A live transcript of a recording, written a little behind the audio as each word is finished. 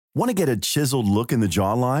Want to get a chiseled look in the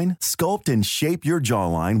jawline? Sculpt and shape your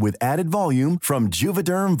jawline with added volume from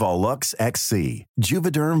Juvederm Volux XC.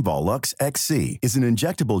 Juvederm Volux XC is an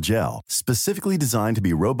injectable gel specifically designed to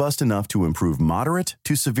be robust enough to improve moderate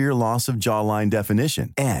to severe loss of jawline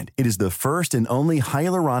definition. And it is the first and only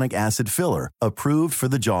hyaluronic acid filler approved for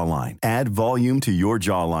the jawline. Add volume to your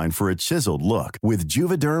jawline for a chiseled look with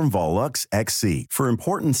Juvederm Volux XC. For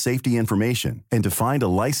important safety information and to find a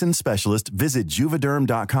licensed specialist, visit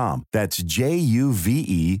juvederm.com. That's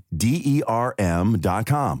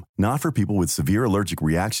JUVEDERM.com. Not for people with severe allergic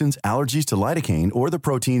reactions, allergies to lidocaine, or the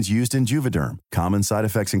proteins used in Juvederm. Common side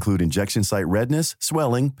effects include injection site redness,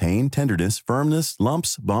 swelling, pain, tenderness, firmness,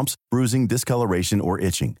 lumps, bumps, bruising, discoloration, or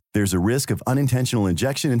itching. There's a risk of unintentional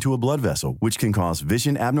injection into a blood vessel, which can cause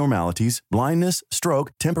vision abnormalities, blindness,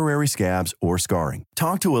 stroke, temporary scabs, or scarring.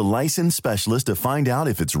 Talk to a licensed specialist to find out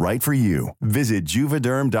if it's right for you. Visit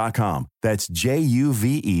Juvederm.com. That's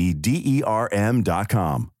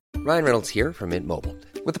JUVEDERM.com. Ryan Reynolds here from Mint Mobile.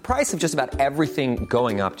 With the price of just about everything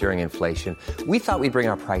going up during inflation, we thought we'd bring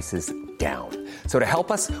our prices down. So to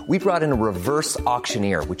help us, we brought in a reverse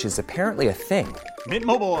auctioneer, which is apparently a thing. Mint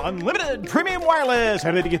Mobile Unlimited Premium Wireless.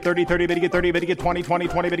 How to get 30, 30, bit to get 30, bit to get 20, 20,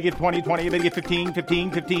 20, bit to get 20, 20, bit to get 15,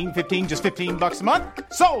 15, 15, 15, just $15 a month?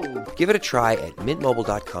 Sold! Give it a try at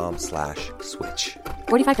mintmobile.com/switch.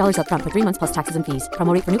 $45 up front for 3 months plus taxes and fees.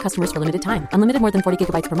 Promo rate for new customers for limited time. Unlimited more than 40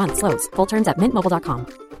 gigabytes per month. Slows full terms at mintmobile.com.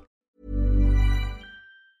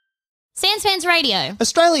 Sansfans Radio,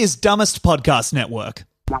 Australia's dumbest podcast network.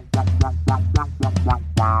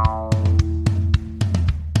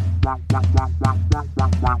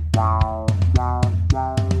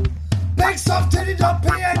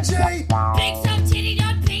 BigSoftTitty.png.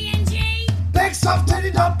 BigSoftTitty.png.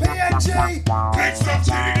 BigSoftTitty.png.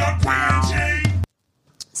 BigSoftTitty.png.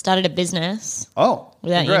 Started a business Oh,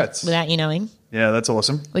 without congrats. without you knowing, Yeah, that's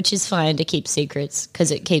awesome. which is fine to keep secrets because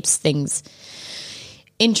it keeps things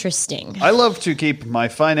interesting. I love to keep my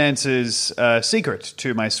finances secret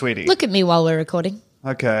to my sweetie. Look at me while we're recording.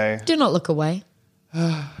 Okay. Do not look away.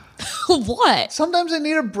 What? Sometimes I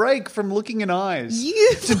need a break from looking in eyes.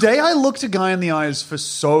 Today I looked a guy in the eyes for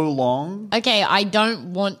so long. Okay, I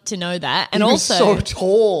don't want to know that. And He was also, so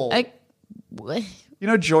tall. what? You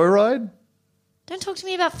know Joyride? Don't talk to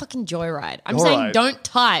me about fucking Joyride. I'm All saying right. don't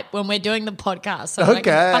type when we're doing the podcast so I Okay.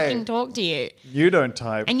 can fucking talk to you. You don't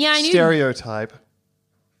type. And yeah, I knew- Stereotype.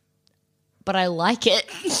 But I like it.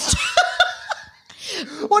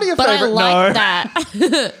 What are your But I favorite? like No.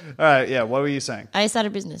 that. All right, yeah, what were you saying? I started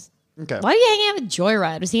a business. Okay. Why are you hanging out with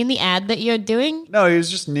Joyride? Was he in the ad that you're doing? No, he was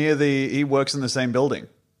just near he works in the same building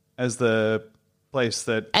as the place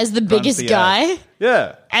that As the runs biggest the ad. guy?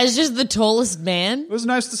 Yeah. As just the tallest man? It was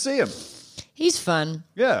nice to see him. He's fun.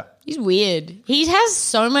 Yeah. He's weird. He has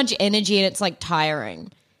so much energy and it's like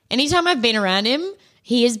tiring. Anytime I've been around him,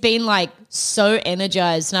 he has been like so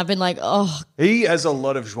energized and I've been like, oh, He has a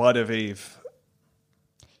lot of joie de vivre.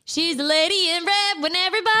 she's the lady in red when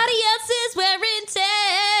everybody else is wearing tails.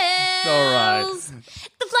 All right.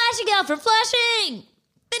 The flashy girl from Flushing.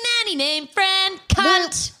 The nanny named Fran.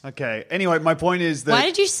 Cunt. Okay. Anyway, my point is that Why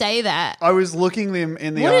did you say that? I was looking them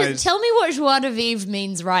in the What eyes. is, tell me what joie de vivre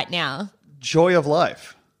means right now. Joy of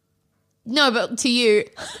life. No, but to you.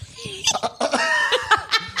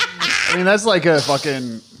 I mean, that's like a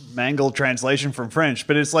fucking mangled translation from French,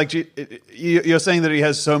 but it's like you're saying that he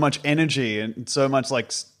has so much energy and so much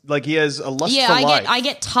like he has a lust Yeah, for I life.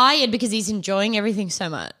 get tired because he's enjoying everything so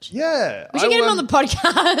much. Yeah. We should get him on the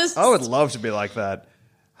podcast. I would love to be like that.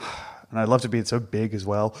 And I'd love to be so big as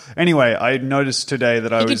well. Anyway, I noticed today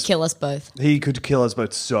that He could kill us both. He could kill us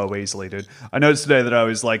both so easily, dude. I noticed today that I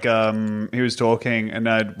was like, he was talking and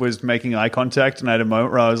I was making eye contact and I had a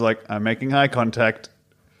moment where I was like, I'm making eye contact.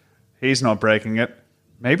 He's not breaking it.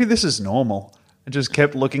 Maybe this is normal. I just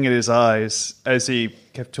kept looking at his eyes as he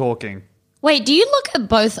kept talking. Wait, do you look at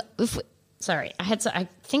both? Sorry, I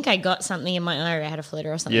think I got something in my eye. Or I had a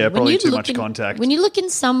flitter or something. Yeah, probably too much in, contact. When you look in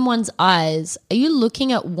someone's eyes, are you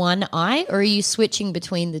looking at one eye or are you switching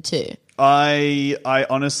between the two? I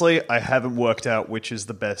honestly, I haven't worked out which is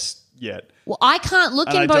the best yet. Well, I can't look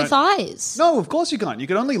And in I both don't- eyes. No, of course you can't. You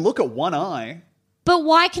can only look at one eye. But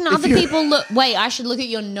why can other you- people look? Wait, I should look at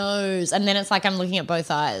your nose, and then it's like I'm looking at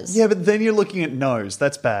both eyes. Yeah, but then you're looking at nose.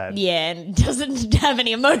 That's bad. Yeah, and it doesn't have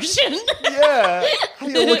any emotion. Yeah.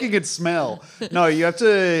 You're looking at smell. No, you have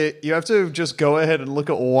to just go ahead and look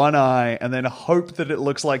at one eye and then hope that it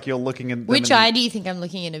looks like you're looking in Which eye do you think I'm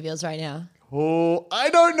looking in of yours right now? Oh,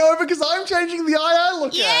 I don't know because I'm changing the eye I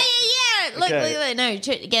look Yeah, at. yeah. Look, Okay. look.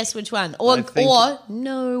 No, guess which one, I think- or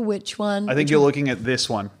know which one. I think you're looking at this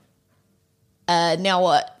one. Now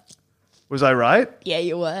what? Was I right? Yeah,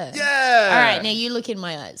 you were. Yeah. All right, now you look in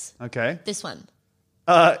my eyes. Okay. This one.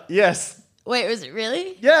 Yes. Wait, was it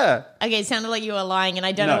really? Yeah. Okay, it sounded like you were lying, and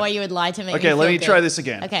I don't No. know why you would lie to me. Okay, let me try this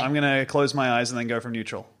again. Okay. I'm going to close my eyes and then go from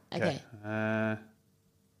neutral. Okay.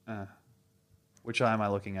 Which eye am I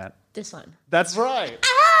looking at? This one. That's right.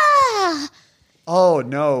 Ah! Oh,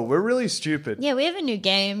 no. We're really stupid. Yeah, we have a new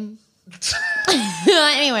game.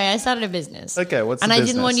 Anyway, I started a business. Okay, what's the And I didn't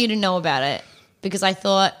business? want you to know about it because I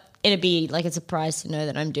thought it'd be like a surprise to know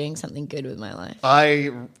that I'm doing something good with my life. I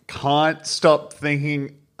can't stop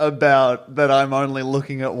thinking about that I'm only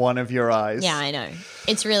looking at one of your eyes. Yeah, I know.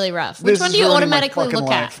 It's really rough. This Which one is do you ruining my automatically fucking look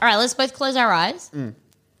life. at? All right, let's both close our eyes.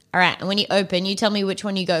 All right, and when you open, you tell me which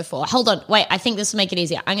one you go for. Hold on. Wait, I think this will make it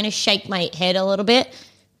easier. I'm going to shake my head a little bit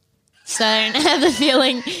so I don't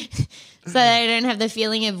have the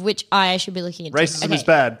feeling of which eye I should be looking into. Racism Okay. is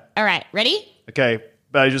bad. All right, ready? Okay,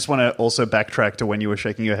 but I just want to also backtrack to when you were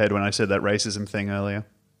shaking your head when I said that racism thing earlier.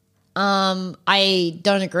 I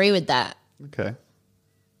don't agree with that. Okay.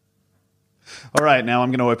 All right, now I'm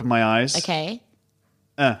going to open my eyes. Okay.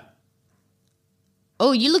 Uh,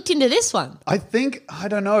 Oh, you looked into this one. I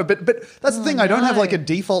don't know, but that's the thing. I don't have like a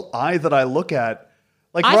default eye that I look at.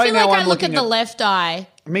 Like I right feel now, like I'm I look looking at the left eye.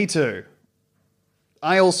 Me too.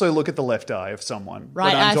 I also look at the left eye of someone.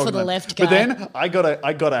 Right that I'm eye for talking the about. left But guy. then I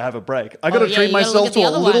gotta have a break. I gotta yeah, treat you gotta look myself at to the a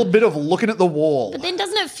other little one. bit of looking at the wall. But then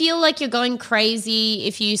doesn't it feel like you're going crazy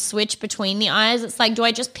if you switch between the eyes? It's like, do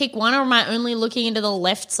I just pick one or am I only looking into the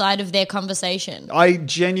left side of their conversation? I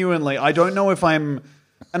don't know if I'm...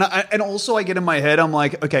 And also I get in my head, I'm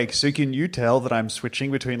like, okay, so can you tell that I'm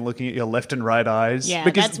switching between looking at your left and right eyes? Yeah,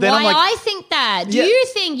 because that's then why I'm like, I think that. Do Yeah. you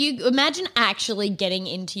think you imagine actually getting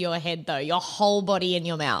into your head though, your whole body in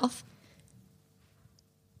your mouth?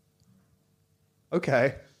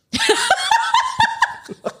 okay.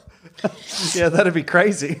 Yeah, that'd be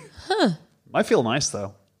crazy. I feel nice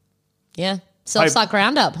though. Yeah. Self-suck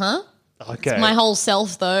roundup, huh? Okay. My whole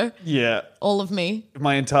self though, Yeah, all of me.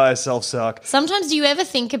 my entire self-suck. Sometimes do you ever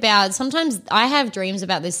think about, sometimes I have dreams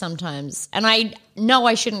about this sometimes, and I know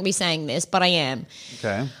I shouldn't be saying this, but I am.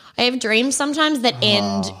 Okay. I have dreams sometimes that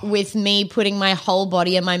end with me putting my whole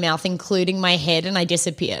body in my mouth, including my head, and I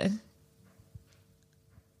disappear.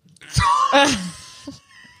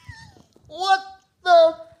 What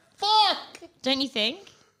the fuck? Don't you think?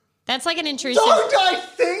 That's like an intrusive... Don't I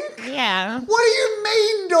think? Yeah. What do you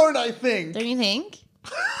mean, don't I think? Don't you think?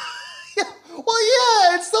 Yeah, well,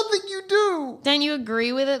 yeah, it's something you do. Don't you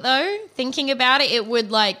agree with it though? Thinking about it, it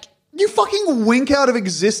would like... You fucking wink out of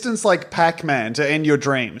existence like Pac-Man to end your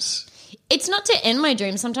dreams. It's not to end my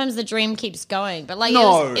dream. Sometimes the dream keeps going, but like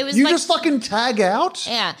No, it was you like, just fucking tag out,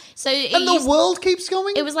 yeah. So it and the used- world keeps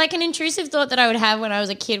going. It was like an intrusive thought that I would have when I was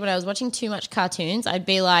a kid, when I was watching too much cartoons. I'd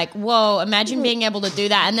be like, whoa, imagine being able to do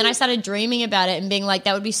that. And then I started dreaming about it and being like,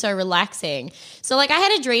 that would be so relaxing. So like I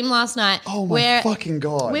had a dream last night Oh my where fucking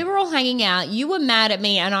God. we were all hanging out. You were mad at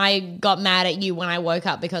me and I got mad at you when I woke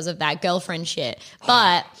up because of that girlfriend shit.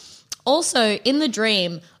 But also in the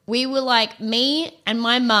dream, we were like me and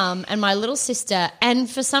my mum and my little sister, and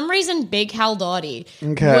for some reason, Big Hal Dottie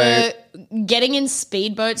Okay. were getting in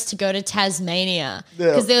speedboats to go to Tasmania Yeah.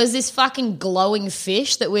 because there was this fucking glowing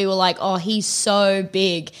fish that we were like, oh, he's so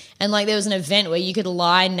big. And like there was an event where you could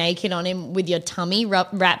lie naked on him with your tummy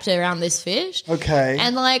wrapped around this fish. Okay.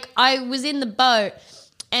 And like I was in the boat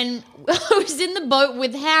and I was in the boat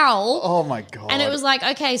with Hal. Oh my God. And it was like,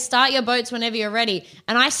 okay, start your boats whenever you're ready.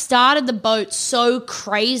 And I started the boat so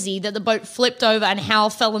crazy that the boat flipped over and Hal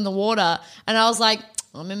fell in the water. And I was like,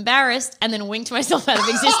 I'm embarrassed, and then winked myself out of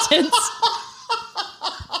existence.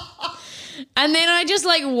 And then I just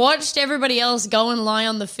like watched everybody else go and lie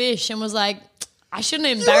on the fish and was like, I shouldn't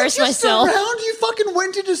embarrass you were just myself. around, you fucking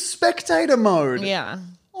went into spectator mode. Yeah.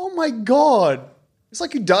 Oh my God. It's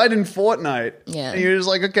like you died in Fortnite. Yeah. And you're just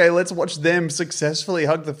like, okay, let's watch them successfully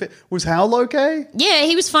hug the fish. Was Hal okay? Yeah,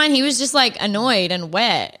 he was fine. He was just like annoyed and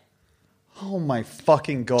wet. Oh my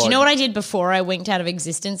fucking God. Do you know what I did before I winked out of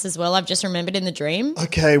existence as well? I've just remembered in the dream.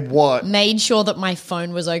 Okay, what? Made sure that my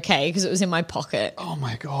phone was okay because it was in my pocket. Oh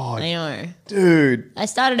my God. I know. Dude. I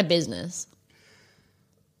started a business.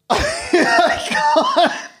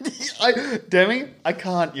 Demi, I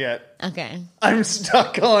can't yet. Okay. I'm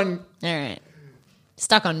stuck on... All right.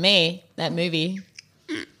 Stuck on Me, that movie.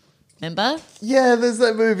 Remember? Yeah, there's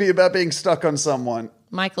that movie about being stuck on someone.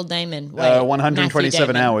 Michael Damon. Wait, 127 Matthew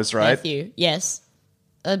Damon. hours, right? Matthew, yes.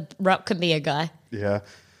 Rupp could be a guy. Yeah.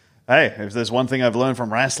 Hey, if there's one thing I've learned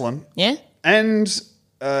from wrestling Yeah? and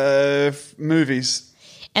movies.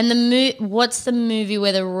 And what's the movie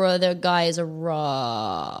where the guy is a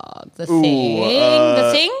rock? The Thing?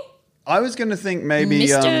 The Thing? I was going to think maybe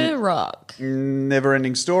Mr. Rock. Never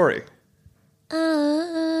Ending Story.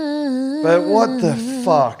 But what the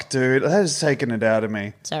fuck, dude? That has taken it out of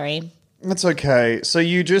me. Sorry. That's okay. So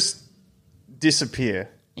you just disappear.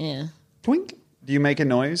 Yeah. Twink. Do you make a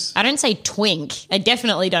noise? I don't say twink. I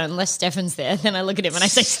definitely don't unless Stefan's there. Then I look at him and I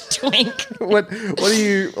say twink. What do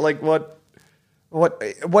you like?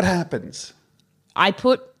 What happens? I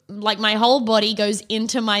put like my whole body goes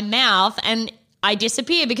into my mouth and I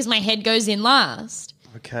disappear because my head goes in last.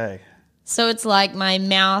 Okay. So it's like my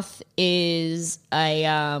mouth is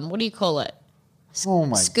a what do you call it? Oh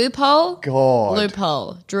my Scoop hole? God.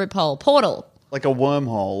 Loophole, droop hole, portal. Like a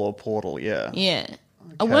wormhole or portal, yeah. Yeah.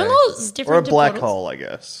 A Okay. wormhole is different or a to black portals. hole, I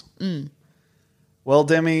guess. Well,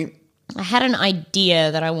 Demi, I had an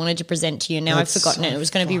idea that I wanted to present to you. Now I've that's forgotten it. It was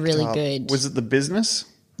going to be fucked really up. good. Was it the business?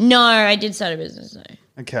 No, I did start a business though.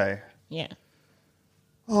 Okay. Yeah.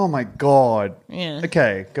 Oh my God. Yeah.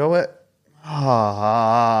 Okay, go it.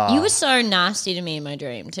 You were so nasty to me in my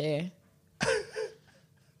dream too.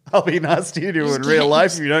 I'll be nasty to you in real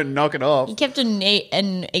life if you don't knock it off. You kept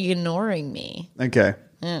ignoring me. Okay.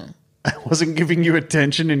 Yeah. I wasn't giving you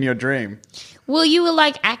attention in your dream. Well, you were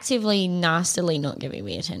like actively, nastily not giving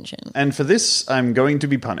me attention. And for this, I'm going to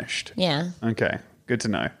be punished. Yeah. Okay, good to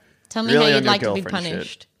know. Tell me Really how on you'd your like to be girlfriend shit.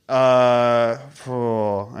 punished.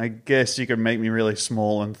 I guess you could make me really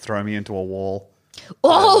small and throw me into a wall.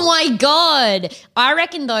 Oh my God. I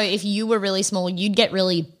reckon though, if you were really small, you'd get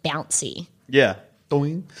really bouncy. Yeah.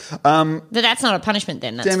 Boing. But that's not a punishment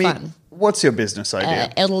then. That's Demi, fun. what's your business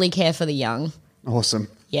idea? Elderly care for the young. Awesome.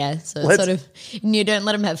 Yeah, so it's Let's- sort of you don't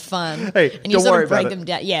let them have fun. Hey, and you don't sort worry of break about it. them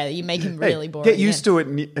down. Yeah, you make them Hey, really boring. get used to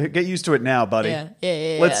it. Get used to it now, buddy.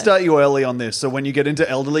 Yeah. Let's start you early on this. So when you get into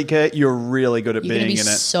elderly care, you're really good at You're going being to in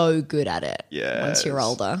be it. so good at it Yes. once you're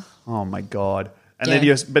older, Oh my God. And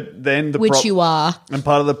Yeah. then which you are. And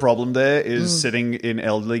part of the problem there is sitting in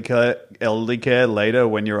elderly care later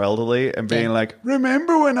when you're elderly and being Yeah. like,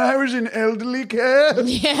 remember when I was in elderly care?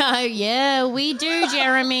 Yeah, we do,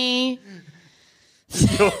 Jeremy.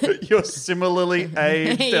 You're similarly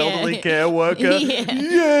aged Yeah. elderly care worker. Yeah.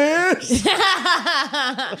 Yes.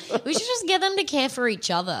 We should just get them to care for each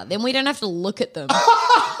other. Then we don't have to look at them.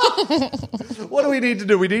 What do we need to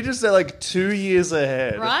do? We need to stay like 2 years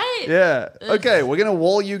ahead. Right? Yeah. Okay, we're going to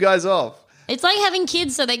wall you guys off. It's like having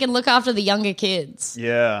kids so they can look after the younger kids.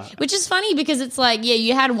 Yeah. Which is funny because it's like, yeah,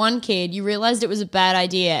 you had one kid, you realized it was a bad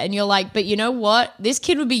idea, and you're like, but you know what? This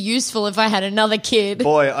kid would be useful if I had another kid.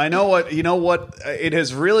 Boy, I know what, you know what? It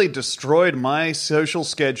has really destroyed my social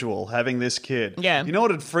schedule having this kid. Yeah. You know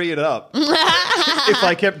what would free it up? If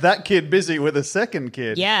I kept that kid busy with a second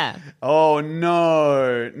kid. Yeah. Oh,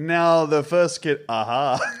 no. Now the first kid,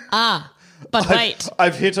 aha. But wait,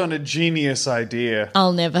 I've hit on a genius idea.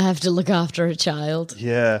 I'll never have to look after a child.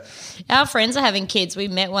 Yeah. Our friends are having kids. We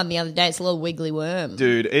met one the other day. It's a little wiggly worm.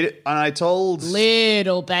 Dude, and I told...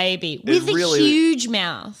 Little baby with a really- huge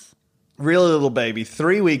mouth. Really little baby,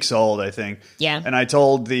 3 weeks old, I think. Yeah. And I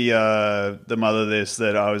told the mother this,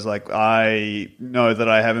 that I was like, I know that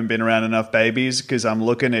I haven't been around enough babies because I'm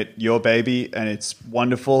looking at your baby and it's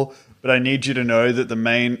wonderful, but I need you to know that the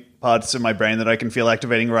main parts of my brain that I can feel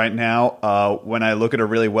activating right now are when I look at a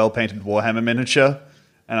really well-painted Warhammer miniature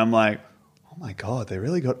and I'm like, oh my God, they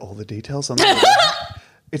really got all the details on that.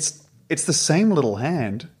 It's the same little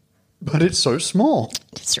hand, but it's so small.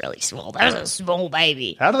 It's really small. That was a small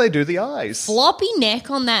baby. How do they do the eyes? Floppy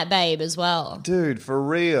neck on that babe as well. Dude, for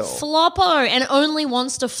real. Floppo, and only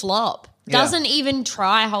wants to flop. Yeah. Doesn't even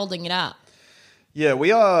try holding it up. Yeah,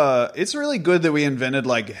 we are. It's really good that we invented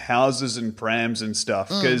like houses and prams and stuff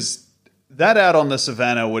because that out on the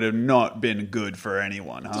savannah would have not been good for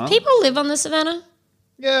anyone, huh? People live on the savannah?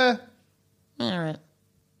 Yeah. All right.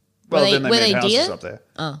 Well, Were then they made houses deer? up there.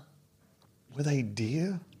 Oh. Were they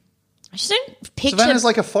deer? I just don't picture. Savannah's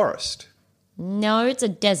like a forest. No, it's a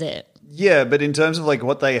desert. Yeah, but in terms of like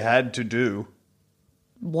what they had to do,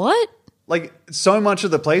 What? like so much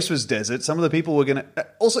of the place was desert. Some of the people were gonna.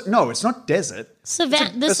 Also, no, it's not desert. The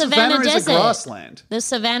A Savannah is Desert. a grassland. The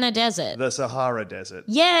Savannah Desert. The Sahara Desert.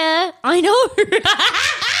 Yeah, I know.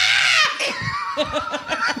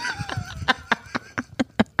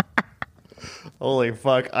 Holy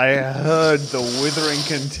fuck! I heard the withering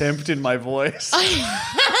contempt in my voice.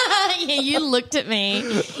 Yeah, you looked at me.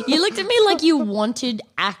 You looked at me like you wanted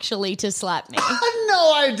actually to slap me.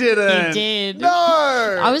 No, I didn't. You did. No.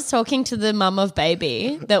 I was talking to the mum of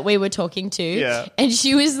baby that we were talking to. Yeah. And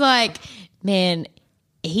she was like, man,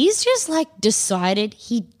 he's just like decided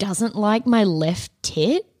he doesn't like my left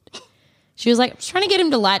tit. She was like, I was trying to get him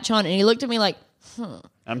to latch on. And he looked at me like,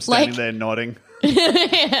 I'm standing like- there nodding.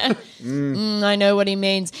 I know what he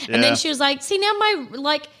means. And Yeah. then she was like, see, now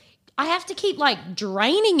I have to keep like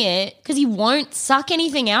draining it because he won't suck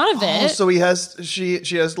anything out of it. Oh, so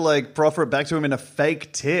she has to like proffer it back to him in a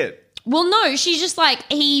fake tit. Well, no, she's just like,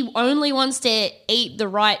 he only wants to eat the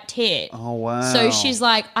right tit. Oh, wow. So she's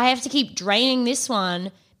like, I have to keep draining this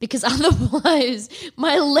one because otherwise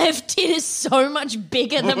my left tit is so much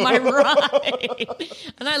bigger than my right.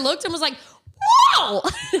 And I looked and was like, whoa!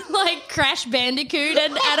 Like Crash Bandicoot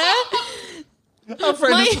at her. Our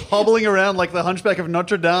friend is hobbling around like the Hunchback of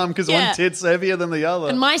Notre Dame because Yeah. one tit's heavier than the other.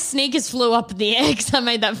 And my sneakers flew up in the air because I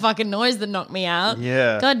made that fucking noise that knocked me out.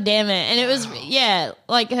 Yeah. God damn it. And it was,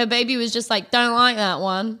 like her baby was just like, don't like that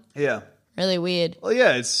one. Yeah. Really weird. Well,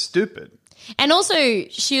 yeah, it's stupid. And also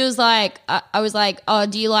she was like, I was like, oh,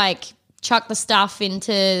 do you like chuck the stuff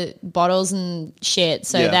into bottles and shit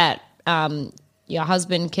so Yeah. that your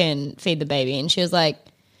husband can feed the baby? And she was like,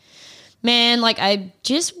 man, like I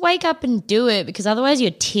just wake up and do it because otherwise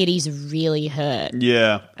your titties really hurt.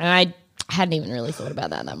 Yeah. And I hadn't even really thought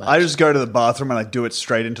about that much. I just go to the bathroom and I do it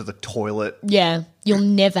straight into the toilet. Yeah, you'll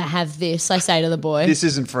never have this, I say to the boy. This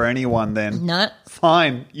isn't for anyone then. No.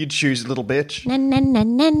 Fine, you choose, little bitch. Na, na, na,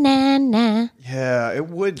 na, na, na. Yeah, it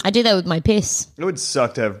would I do that with my piss.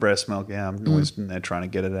 suck to have breast milk. Yeah, I'm always in there trying to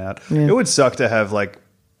get it out. It would suck to have like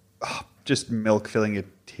just milk filling your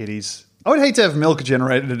titties. I would hate to have milk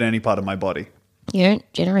generated in any part of my body. You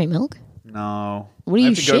don't generate milk? No. What do I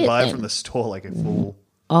you have to go shit buy it then? from the store like a fool.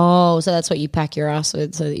 Oh, so that's what you pack your ass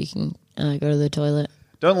with so that you can go to the toilet.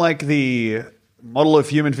 Don't like the model of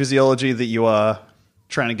human physiology that you are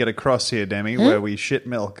trying to get across here, Demi, where we shit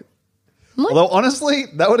milk. What? Although, honestly,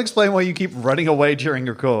 that would explain why you keep running away during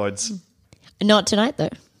records. Not tonight, though.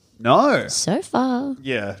 No. So far.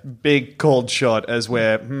 Yeah, big cold shot as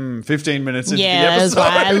we're 15 minutes into Yeah, the that's episode.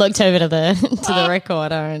 why I looked over to the to the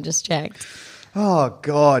recorder and just checked. Oh,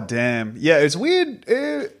 god damn. Yeah, it's weird.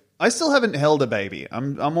 I still haven't held a baby.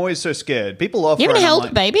 I'm always so scared. People offer You haven't it, I'm held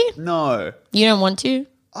like, a baby? No. You don't want to?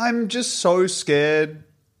 I'm just so scared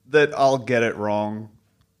that I'll get it wrong.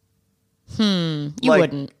 You Like-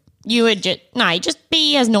 wouldn't. You would just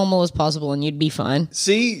be as normal as possible and you'd be fine.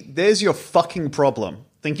 See, there's your fucking problem.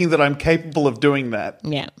 Thinking that I'm capable of doing that.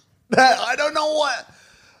 Yeah. I don't know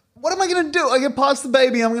what am I going to do? I get past the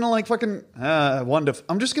baby. I'm going to like fucking wonder.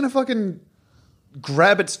 I'm just going to fucking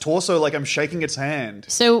grab its torso like I'm shaking its hand.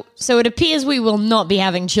 So it appears we will not be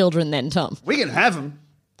having children then, Tom. We can have him.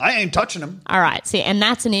 I ain't touching him. All right. See, and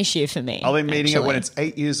that's an issue for me. I'll be meeting it when actually.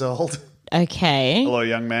 it's 8 years old. Okay. Hello,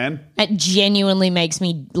 young man. It genuinely makes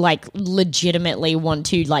me like legitimately want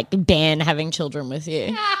to like ban having children with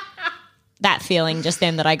you. That feeling just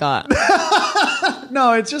then that I got.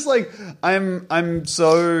 No, it's just like I'm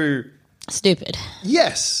so Stupid.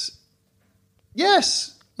 yes.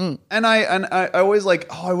 And I always like,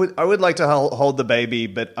 I would like to hold the baby,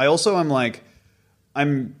 but I also am like,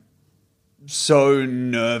 I'm so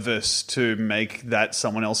nervous to make that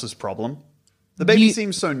someone else's problem. The baby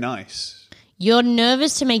seems so nice. You're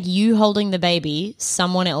nervous to make you holding the baby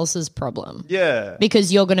someone else's problem. Yeah.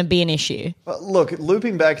 Because you're going to be an issue. But look,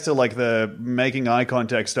 looping back to like the making eye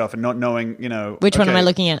contact stuff and not knowing, you know. Which one am I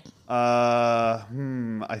looking at?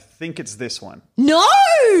 I think it's this one. No!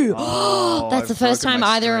 Oh, That's the I've first broken time my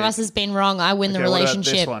either of streak. us has been wrong. I win the Okay, what about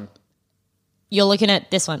relationship. this one? You're looking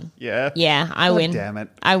at this one. Yeah. Yeah, I God win. damn it.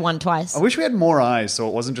 I won twice. I wish we had more eyes so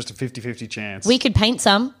it wasn't just a 50-50 chance. We could paint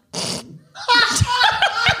some.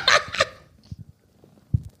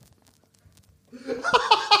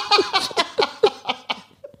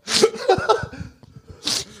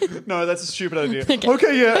 No, that's a stupid idea.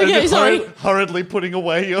 Okay, yeah. Okay, and sorry. hurriedly putting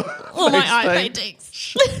away your Oh, my face eye paint.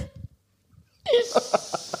 paintings.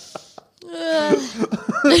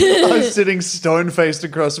 Us sitting stone-faced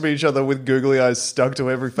across from each other with googly eyes stuck to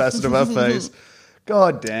every facet of our face.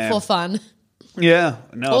 God damn. For fun. Yeah,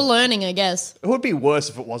 no. Or learning, I guess. It would be worse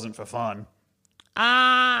if it wasn't for fun.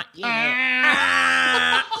 Yeah.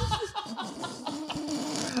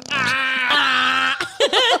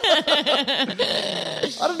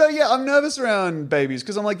 I don't know. Yeah, I'm nervous around babies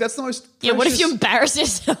because I'm like, that's the most. Yeah, what if you precious- embarrass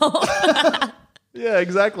yourself? Yeah,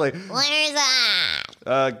 exactly. Where's that?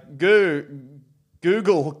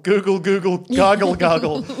 Google, goggle.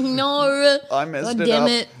 No. I messed God it damn up.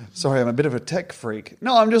 it. Sorry, I'm a bit of a tech freak.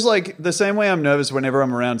 No, I'm just like the same way I'm nervous whenever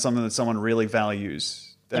I'm around something that someone really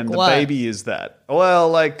values. And Like the what? baby is that. Well,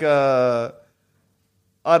 like, I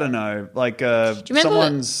don't know. Like, remember-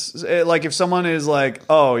 someone's, like, if someone is like,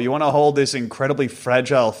 oh, you want to hold this incredibly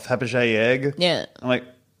fragile Fabergé egg? Yeah. I'm like,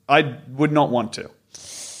 I would not want to.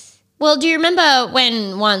 Well, do you remember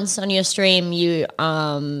when once on your stream you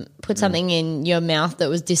put something in your mouth that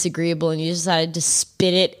was disagreeable and you decided to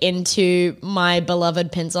spit it into my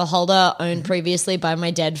beloved pencil holder owned previously by my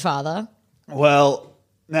dead father? Well,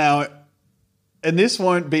 now, and this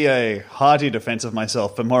won't be a hearty defense of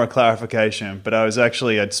myself, but more a clarification, but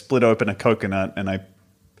I'd split open a coconut and I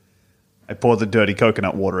poured the dirty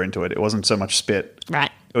coconut water into it. It wasn't so much spit. Right.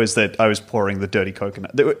 It was that I was pouring the dirty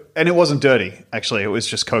coconut. And it wasn't dirty, actually. It was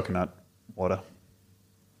just coconut water.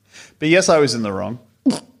 But yes, I was in the wrong.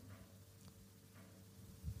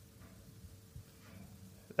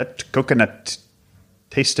 That coconut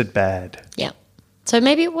tasted bad. Yeah. So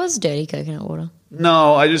maybe it was dirty coconut water.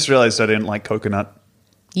 No, I just realized I didn't like coconut.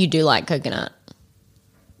 You do like coconut.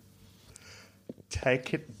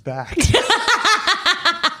 Take it back.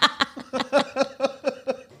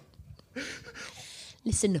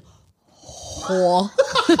 Listen, whore.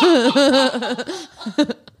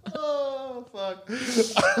 Oh, fuck.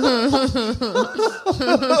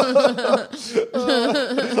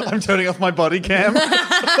 I'm turning off my body cam. You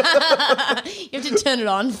have to turn it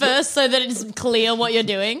on first so that it's clear what you're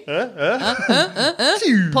doing.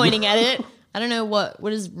 Pointing at it. I don't know what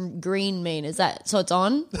does green mean? Is that so it's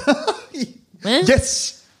on?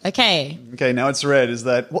 Yes. Okay. Okay, now it's red. Is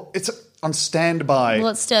that... Well, it's on standby.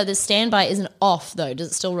 Well, the standby isn't off though.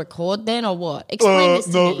 Does it still record then or what? Explain this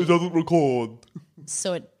to me. It doesn't record.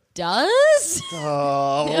 So it does?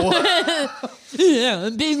 Oh. Yeah,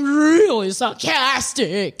 I'm being really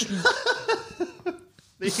sarcastic.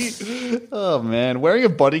 Oh, man. Wearing a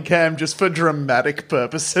body cam just for dramatic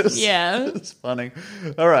purposes. Yeah. It's funny.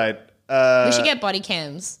 All right. We should get body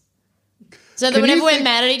cams. So that whenever we're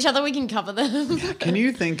mad at each other, we can cover them. Can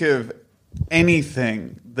you think of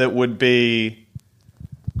anything that would be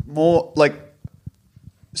more like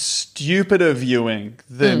stupider viewing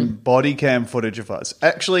than body cam footage of us?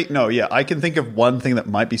 Actually, no, yeah, I can think of one thing that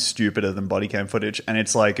might be stupider than body cam footage, and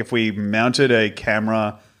it's like if we mounted a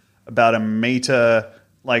camera about a meter,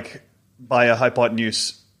 like by a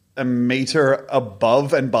hypotenuse, a meter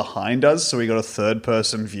above and behind us, so we got a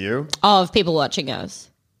third-person view Of people watching us.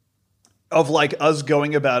 of like us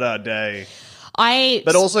going about our day.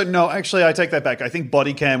 But also, no, actually, I take that back. I think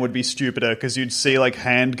body cam would be stupider because you'd see like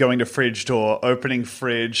hand going to fridge door, opening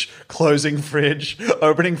fridge, closing fridge,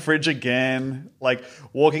 opening fridge again, like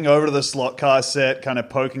walking over to the slot car set, kind of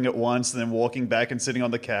poking it once and then walking back and sitting on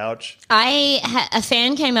the couch. A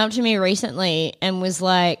fan came up to me recently and was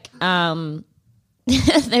like,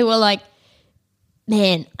 they were like,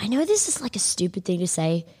 man, I know this is like a stupid thing to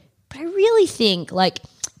say, but I really think like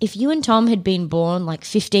if you and Tom had been born like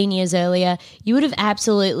 15 years earlier, you would have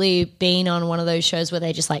absolutely been on one of those shows where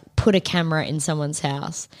they just like put a camera in someone's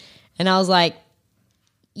house. And I was like,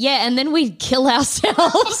 yeah, and then we'd kill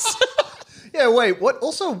ourselves. Yeah, wait, what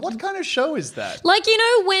kind of show is that? Like, you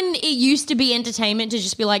know, when it used to be entertainment to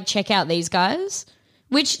just be like, check out these guys?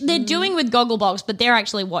 Which they're doing with Gogglebox, but they're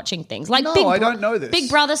actually watching things. Like No, I don't know this. Big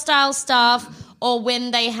Brother style stuff, or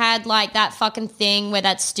when they had like that fucking thing where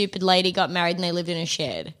that stupid lady got married and they lived in a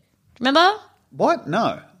shed. Remember? What?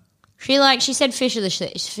 No. She said fish of the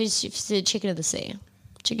sea. She said chicken of the sea.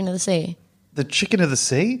 Chicken of the sea. The chicken of the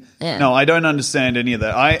sea? Yeah. No, I don't understand any of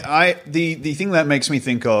that. The thing that makes me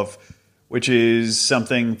think of, which is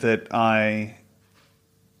something that I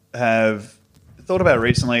have thought about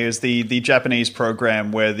recently, is the Japanese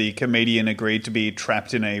program where the comedian agreed to be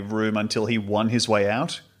trapped in a room until he won his way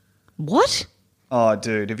out. What? Oh,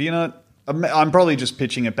 dude, have you not... I'm probably just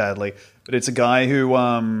pitching it badly, but it's a guy who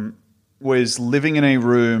was living in a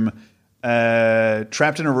room,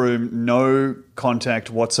 trapped in a room, no contact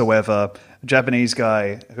whatsoever. A Japanese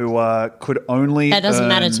guy who could only... That doesn't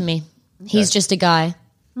matter to me. He's just a guy.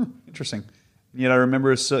 Interesting. Yet I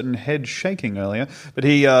remember a certain head shaking earlier, but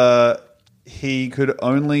he could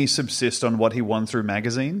only subsist on what he won through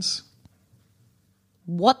magazines.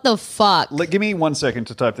 What the fuck? Give me 1 second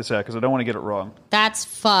to type this out because I don't want to get it wrong. That's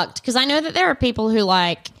fucked. Because I know that there are people who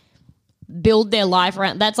like build their life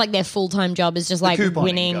around. That's like their full time job is just like couponing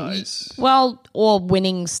winning. guys. Well, or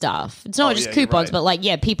winning stuff. It's not just yeah, you're coupons, right. but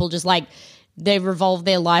like people just like they revolve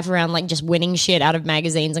their life around like just winning shit out of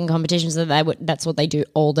magazines and competitions. That's what they do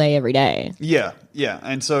all day, every day. Yeah.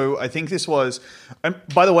 And so I think this was... And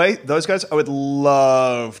by the way, those guys, I would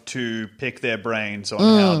love to pick their brains on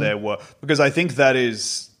how they were. Because I think that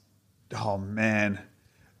is... Oh, man.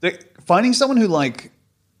 Finding someone who, like,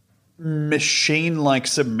 machine like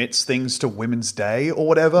submits things to Women's Day or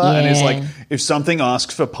whatever, and is like, if something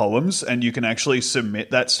asks for poems and you can actually submit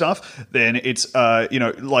that stuff, then it's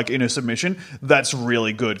like in a submission, that's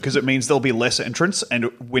really good because it means there'll be less entrants and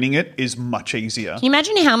winning it is much easier. Can you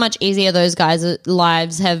imagine how much easier those guys'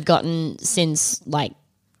 lives have gotten since like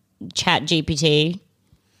Chat GPT?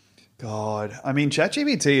 God, I mean,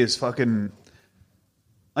 ChatGPT is fucking.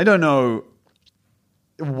 I don't know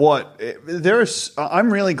what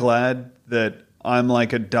I'm really glad that I'm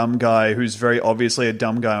like a dumb guy who's very obviously a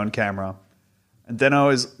dumb guy on camera. And then I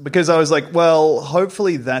was like, well,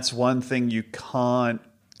 hopefully that's one thing you can't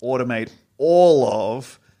automate all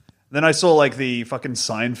of. Then I saw like the fucking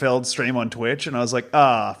Seinfeld stream on Twitch and I was like,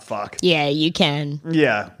 fuck. Yeah, you can.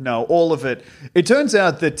 Yeah, no, all of it. It turns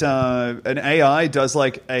out that an AI does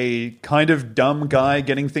like a kind of dumb guy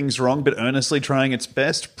getting things wrong but earnestly trying its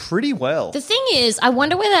best pretty well. The thing is, I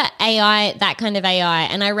wonder whether AI, that kind of AI,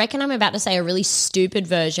 and I reckon I'm about to say a really stupid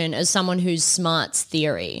version as someone who's smart's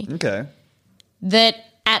theory. Okay. That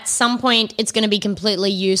at some point it's going to be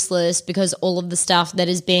completely useless because all of the stuff that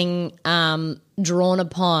is being drawn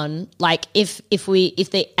upon, like if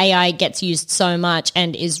the AI gets used so much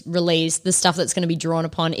and is released, the stuff that's going to be drawn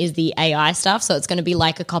upon is the AI stuff. So it's going to be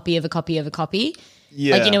like a copy of a copy of a copy.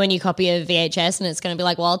 Yeah. Like, when you copy a VHS and it's going to be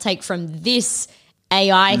like, well, I'll take from this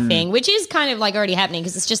AI thing, which is kind of like already happening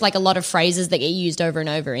because it's just like a lot of phrases that get used over and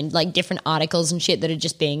over in like different articles and shit that are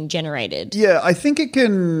just being generated. Yeah, I think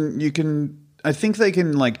I think they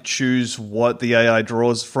can like choose what the AI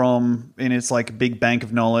draws from in its like big bank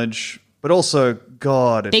of knowledge, but also,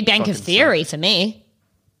 God, Big bank of theory for me.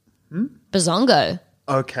 Bazongo.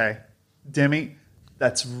 Okay, Demi,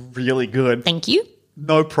 that's really good. Thank you.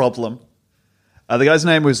 No problem. The guy's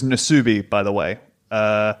name was Nasubi, by the way.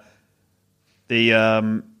 The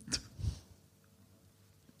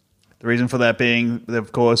reason for that being,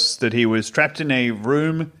 of course, that he was trapped in a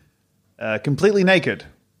room completely naked.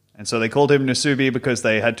 And so they called him Nasubi because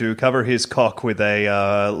they had to cover his cock with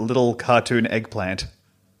a little cartoon eggplant.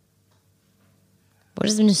 What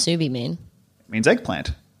does Nasubi mean? It means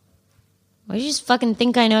eggplant. Why did you just fucking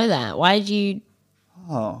think I know that? Why did you...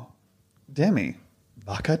 Oh, Demi.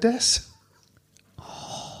 Baka des?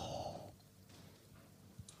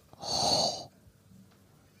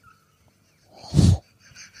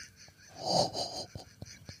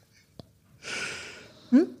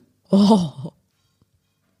 Oh.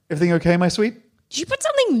 Everything okay, my sweet? Did you put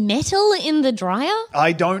something metal in the dryer?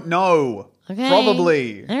 I don't know. Okay.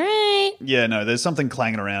 Probably. All right. Yeah, no, there's something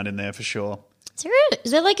clanging around in there for sure.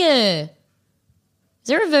 Is there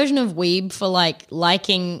a version of Weeb for like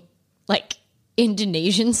liking like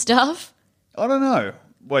Indonesian stuff? I don't know.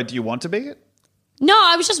 Wait, do you want to be it? No,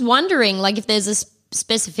 I was just wondering like if there's a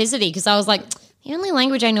specificity because I was like, the only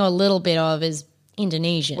language I know a little bit of is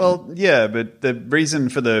Indonesian. Well, yeah, but the reason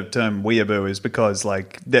for the term weeaboo is because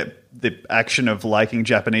like the action of liking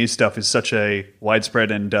Japanese stuff is such a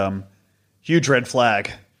widespread and huge red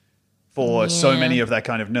flag for so many of that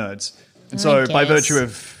kind of nerds. And so by virtue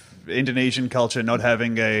of Indonesian culture not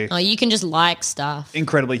having you can just like stuff.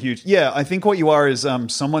 Incredibly huge. Yeah, I think what you are is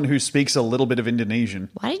someone who speaks a little bit of Indonesian.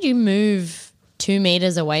 Why did you move 2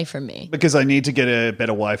 meters away from me? Because I need to get a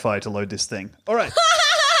better Wi-Fi to load this thing. All right.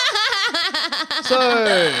 So,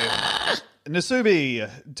 Nasubi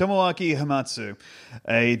Tomoaki Hamatsu,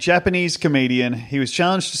 a Japanese comedian. He was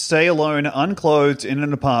challenged to stay alone, unclothed, in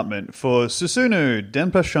an apartment for Susunu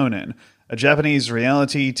Denpa Shonen, a Japanese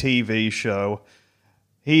reality TV show.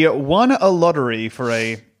 He won a lottery for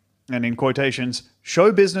and in quotations,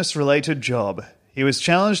 show business-related job. He was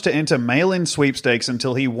challenged to enter mail-in sweepstakes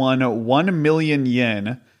until he won 1 million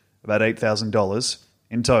yen, about $8,000,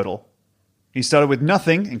 in total. He started with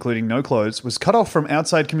nothing, including no clothes, was cut off from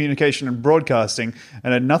outside communication and broadcasting,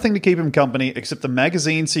 and had nothing to keep him company except the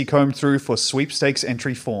magazines he combed through for sweepstakes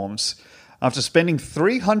entry forms. After spending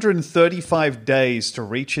 335 days to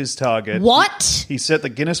reach his target... What? He set the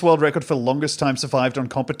Guinness World Record for longest time survived on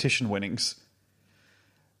competition winnings.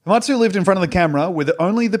 Hamatsu lived in front of the camera with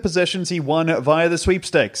only the possessions he won via the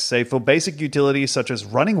sweepstakes, save for basic utilities such as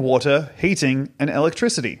running water, heating, and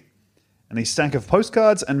electricity. And the stack of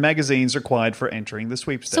postcards and magazines required for entering the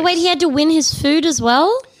sweepstakes. So wait, he had to win his food as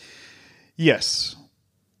well? Yes.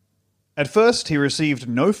 At first, he received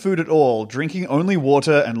no food at all, drinking only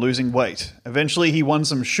water and losing weight. Eventually, he won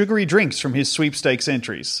some sugary drinks from his sweepstakes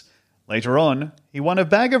entries. Later on, he won a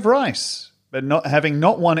bag of rice, but having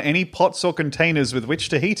not won any pots or containers with which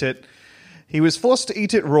to heat it, he was forced to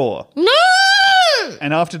eat it raw. No!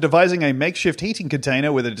 And after devising a makeshift heating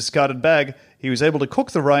container with a discarded bag, he was able to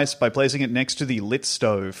cook the rice by placing it next to the lit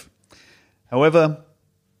stove. However,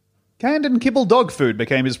 Canned and kibble dog food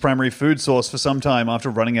became his primary food source for some time after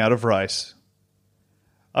running out of rice.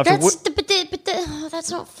 That's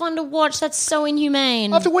not fun to watch. That's so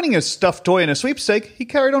inhumane. After winning a stuffed toy in a sweepstake, he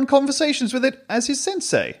carried on conversations with it as his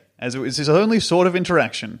sensei, as it was his only sort of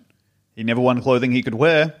interaction. He never won clothing he could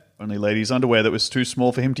wear, only ladies' underwear that was too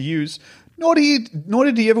small for him to use, nor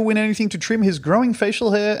did he ever win anything to trim his growing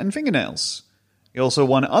facial hair and fingernails. He also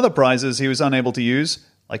won other prizes he was unable to use,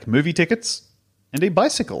 like movie tickets and a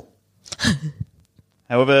bicycle.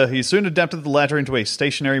 However, he soon adapted the latter into a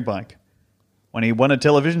stationary bike. When he won a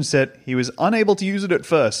television set, he was unable to use it at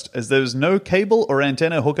first, as there was no cable or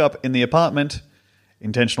antenna hookup in the apartment.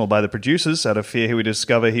 Intentional by the producers, out of fear he would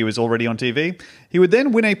discover he was already on TV. He would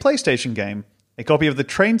then win a PlayStation game, a copy of the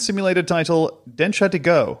train simulator title Densha to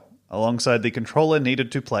Go, alongside the controller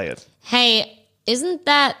needed to play it. Hey, isn't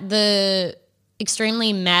that the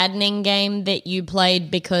extremely maddening game that you played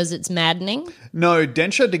because it's maddening? No,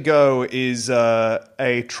 Densha to Go is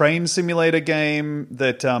a train simulator game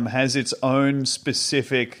that has its own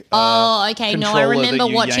specific okay. No, I remember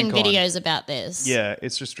watching yank on. videos about this. Yeah,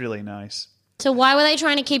 it's just really nice. So why were they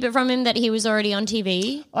trying to keep it from him that he was already on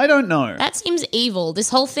TV? I don't know. That seems evil. This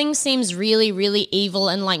whole thing seems really, really evil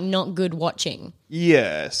and like not good watching.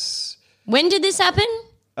 Yes. When did this happen?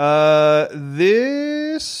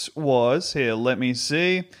 This was, here, let me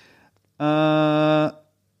see. January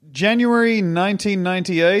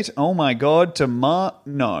 1998. Oh my god,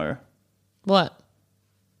 no. What?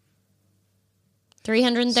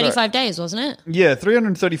 335 days, wasn't it? Yeah,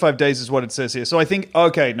 335 days is what it says here. So I think,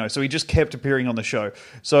 okay, no, so he just kept appearing on the show.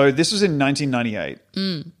 So this was in 1998.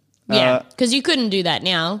 Yeah, because you couldn't do that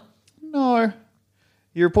now. No.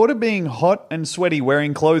 He reported being hot and sweaty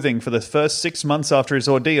wearing clothing for the first 6 months after his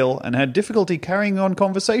ordeal and had difficulty carrying on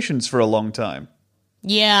conversations for a long time.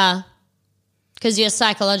 Yeah, because you're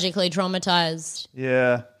psychologically traumatized.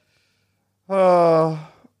 Yeah.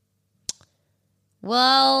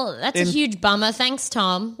 Well, that's a huge bummer. Thanks,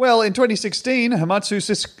 Tom. Well, in 2016, Hamatsu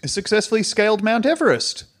successfully scaled Mount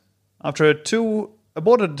Everest after 2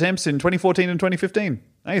 aborted attempts in 2014 and 2015.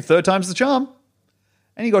 Hey, third time's the charm.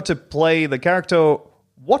 And he got to play the character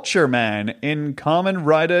Watcher Man in Kamen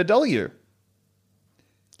Rider W.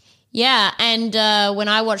 Yeah, and when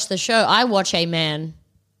I watch the show, I watch a man.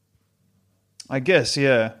 I guess,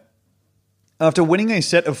 yeah. After winning a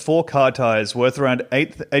set of 4 car tires worth around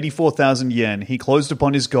 84,000 yen, he closed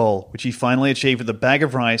upon his goal, which he finally achieved with a bag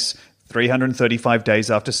of rice 335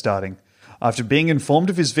 days after starting. After being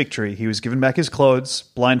informed of his victory, he was given back his clothes,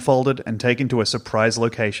 blindfolded, and taken to a surprise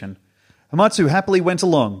location. Hamatsu happily went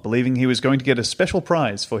along, believing he was going to get a special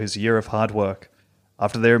prize for his year of hard work.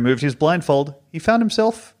 After they removed his blindfold, he found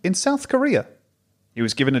himself in South Korea. He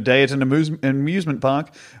was given a day at an amusement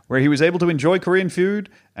park where he was able to enjoy Korean food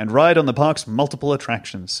and ride on the park's multiple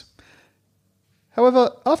attractions.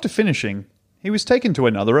 However, after finishing, he was taken to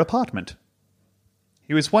another apartment.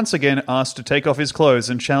 He was once again asked to take off his clothes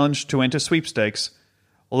and challenged to enter sweepstakes.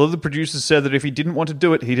 Although the producers said that if he didn't want to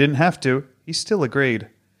do it, he didn't have to, he still agreed.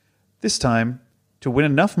 This time, to win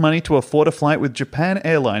enough money to afford a flight with Japan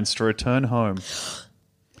Airlines to return home.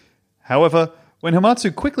 However, when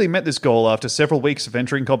Hamatsu quickly met this goal after several weeks of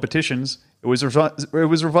entering competitions, it was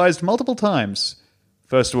revised multiple times.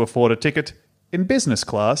 First to afford a ticket in business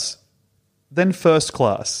class, then first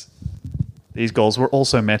class. These goals were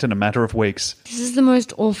also met in a matter of weeks. This is the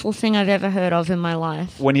most awful thing I've ever heard of in my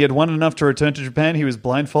life. When he had won enough to return to Japan, he was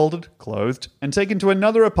blindfolded, clothed, and taken to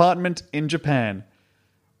another apartment in Japan.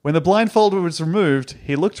 When the blindfold was removed,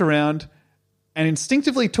 he looked around and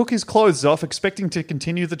instinctively took his clothes off, expecting to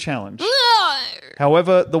continue the challenge.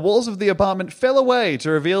 However, the walls of the apartment fell away to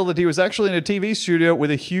reveal that he was actually in a TV studio with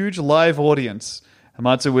a huge live audience.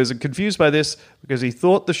 Hamatsu was confused by this because he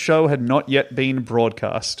thought the show had not yet been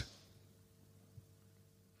broadcast.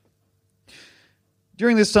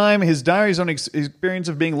 During this time, his diaries on experience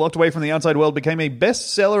of being locked away from the outside world became a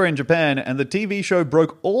bestseller in Japan, and the TV show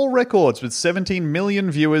broke all records with 17 million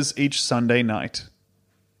viewers each Sunday night.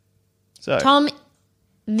 So, Tom,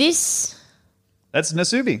 that's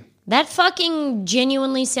Nasubi. That fucking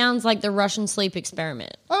genuinely sounds like the Russian sleep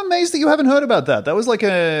experiment. I'm amazed that you haven't heard about that. That was like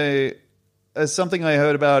a something I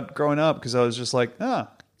heard about growing up because I was just like, Yeah,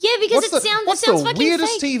 because it sounds what's fucking the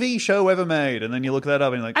weirdest fake. TV show ever made? And then you look that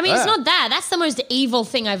up and you're like, I mean, it's not that. That's the most evil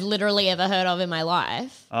thing I've literally ever heard of in my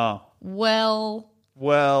life. Oh. Well,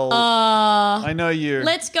 I know you.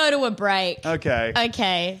 Let's go to a break.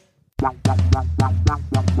 Okay.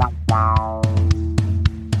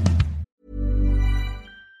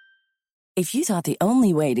 If you thought the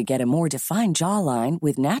only way to get a more defined jawline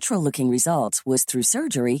with natural-looking results was through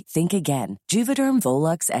surgery, think again. Juvederm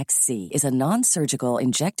Volux XC is a non-surgical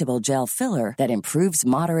injectable gel filler that improves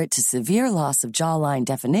moderate to severe loss of jawline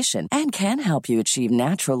definition and can help you achieve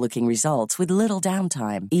natural-looking results with little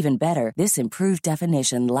downtime. Even better, this improved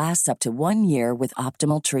definition lasts up to 1 year with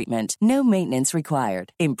optimal treatment. No maintenance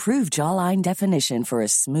required. Improve jawline definition for a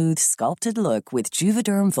smooth, sculpted look with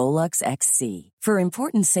Juvederm Volux XC. For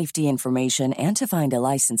important safety information and to find a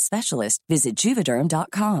licensed specialist, visit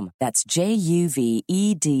Juvederm.com. That's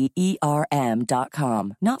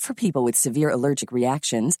JUVEDERM.com. Not for people with severe allergic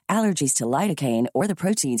reactions, allergies to lidocaine, or the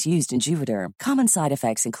proteins used in Juvederm. Common side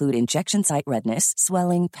effects include injection site redness,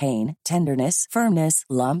 swelling, pain, tenderness, firmness,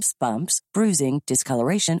 lumps, bumps, bruising,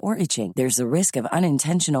 discoloration, or itching. There's a risk of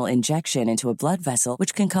unintentional injection into a blood vessel,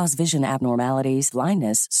 which can cause vision abnormalities,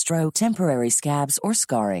 blindness, stroke, temporary scabs, or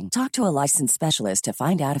scarring. Talk to a licensed specialist to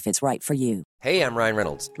find out if it's right for you. Hey, I'm Ryan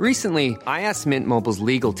Reynolds. Recently, I asked Mint Mobile's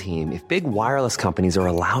legal team if big wireless companies are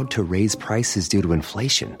allowed to raise prices due to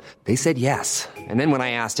inflation. They said yes. And then when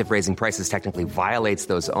I asked if raising prices technically violates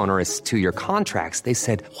those onerous two-year contracts, they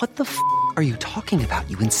said, "What the f*** are you talking about,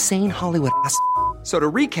 you insane Hollywood ass?" So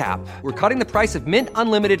to recap, we're cutting the price of Mint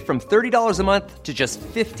Unlimited from $30 a month to just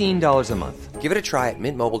 $15 a month. Give it a try at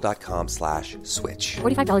mintmobile.com/switch.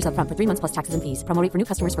 $45 up front for 3 months plus taxes and fees. Promo rate for new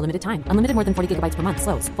customers for limited time. Unlimited more than 40 gigabytes per month.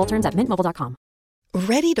 Slows full terms at mintmobile.com.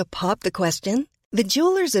 Ready to pop the question? The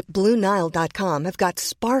jewelers at BlueNile.com have got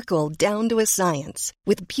sparkle down to a science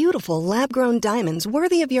with beautiful lab-grown diamonds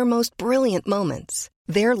worthy of your most brilliant moments.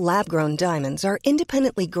 Their lab-grown diamonds are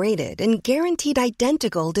independently graded and guaranteed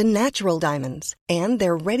identical to natural diamonds, and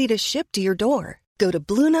they're ready to ship to your door. Go to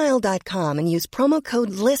BlueNile.com and use promo code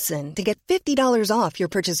LISTEN to get $50 off your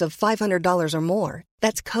purchase of $500 or more.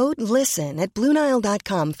 That's code LISTEN at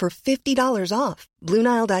BlueNile.com for $50 off.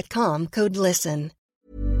 BlueNile.com, code LISTEN.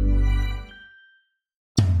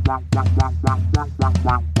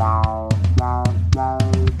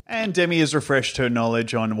 And Demi has refreshed her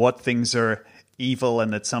knowledge on what things are evil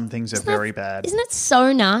and that some things are very bad. Isn't it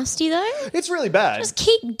so nasty, though? It's really bad. Just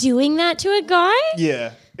keep doing that to a guy?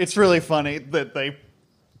 Yeah. It's really funny that they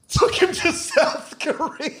took him to South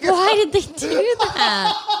Korea. Why did they do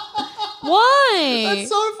that? Why? That's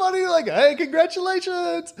so funny. Like, hey,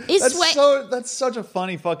 congratulations. That's such a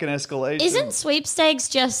funny fucking escalation. Isn't sweepstakes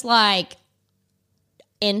just like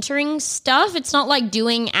entering stuff? It's not like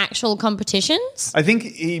doing actual competitions? I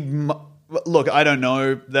think look, I don't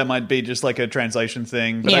know. That might be just like a translation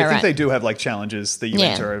thing. But Yeah, I think right. they do have like challenges that you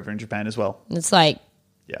enter over in Japan as well. It's like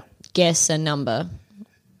Yeah. guess a number.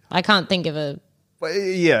 I can't think of a... Well,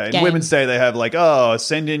 yeah, in Game. Women's Day they have like,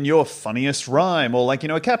 send in your funniest rhyme or like,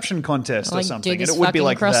 a caption contest or Like, something. do this And it would be fucking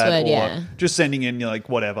like that crossword, or yeah. just sending in like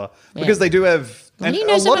whatever. Yeah. Because they do have... Why do you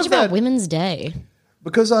know so much about Women's Day?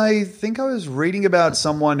 Because I think I was reading about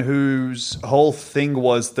someone whose whole thing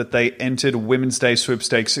was that they entered Women's Day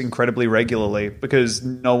sweepstakes incredibly regularly because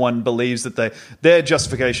no one believes that their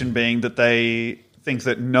justification being that they think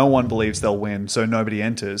that no one believes they'll win, so nobody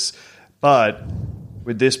enters. But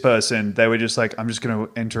with this person, they were just like, I'm just going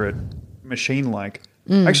to enter it machine-like.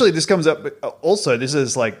 Actually, this comes up also, this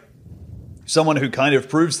is like someone who kind of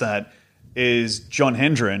proves that is John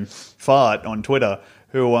Hendren, Fart, on Twitter,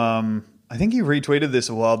 who... I think he retweeted this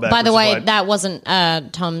a while back. By the way, that wasn't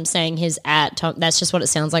Tom saying his at Tom. That's just what it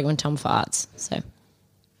sounds like when Tom farts. So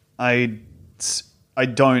I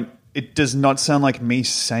don't. It does not sound like me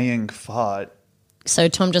saying fart. So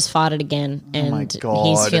Tom just farted again, and my God.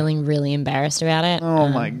 he's feeling really embarrassed about it. Oh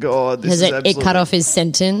my God! Because it cut off his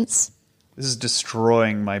sentence. This is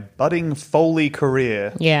destroying my budding Foley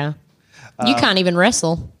career. Yeah, you can't even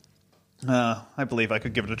wrestle. I believe I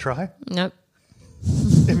could give it a try. Nope.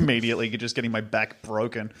 Immediately, just getting my back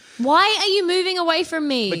broken. Why are you moving away from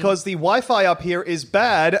me? Because the Wi-Fi up here is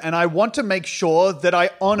bad, and I want to make sure that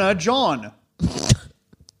I honor John.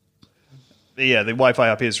 Yeah, the Wi-Fi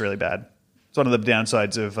up here is really bad. It's one of the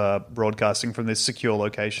downsides of broadcasting from this secure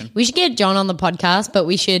location. We should get John on the podcast, but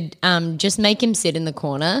we should just make him sit in the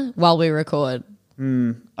corner while we record.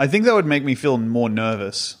 I think that would make me feel more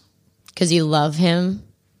nervous. Because you love him?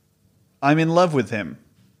 I'm in love with him.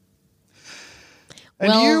 And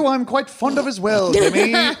Well- you, I'm quite fond of as well,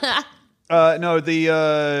 Demi. No,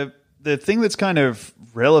 the thing that's kind of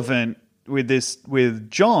relevant with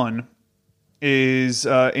John is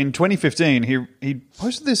in 2015 he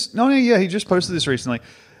posted this. He just posted this recently.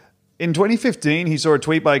 In 2015, he saw a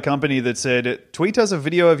tweet by a company that said, "Tweet us a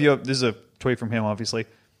video of your." This is a tweet from him, obviously.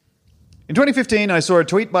 In 2015, I saw a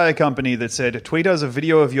tweet by a company that said, tweet us a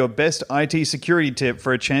video of your best IT security tip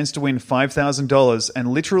for a chance to win $5,000, and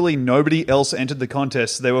literally nobody else entered the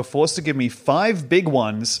contest. So they were forced to give me 5 big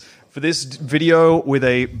ones for this video with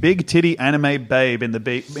a big titty anime babe in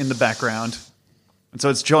the background. And so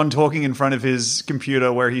it's John talking in front of his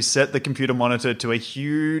computer where he set the computer monitor to a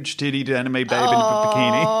huge titty anime babe in a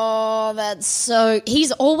bikini. Oh, that's so...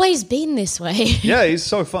 He's always been this way. Yeah, he's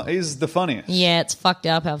so fun. He's the funniest. Yeah, it's fucked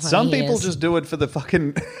up how funny Some he people is. just do it for the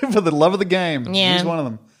fucking... for the love of the game. Yeah. He's one of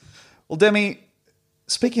them. Well, Demi,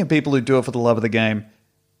 speaking of people who do it for the love of the game,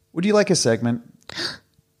 would you like a segment?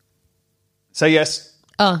 Say yes.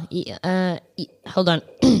 Oh, hold on.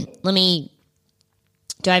 Let me...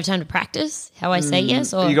 Do I have time to practice how I say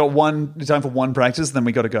yes? Or You got time for one practice, then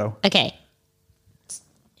we got to go. okay.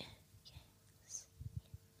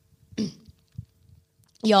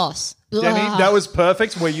 Yos. Demi, that was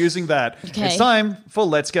perfect. We're using that. Okay. It's time for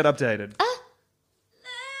Let's Get Updated.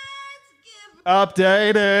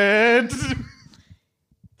 Updated.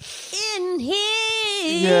 In here.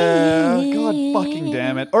 Yeah. God fucking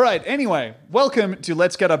damn it. All right. Anyway, welcome to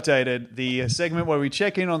Let's Get Updated, the segment where we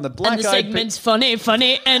check in on the Black And the Eyed segment's funny,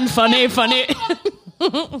 and funny.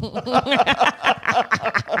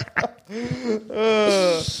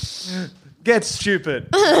 Get stupid.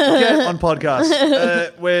 Get on podcast.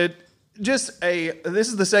 This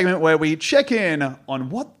is the segment where we check in on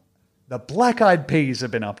what the Black Eyed Peas have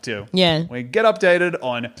been up to. Yeah. We get updated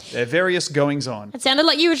on their various goings on. It sounded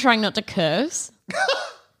like you were trying not to curse.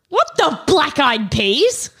 What the Black Eyed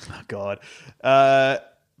Peas? Oh, God.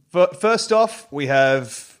 First off, we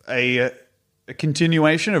have a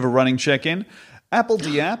continuation of a running check-in. Apple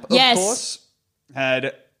Diap, of Yes. course,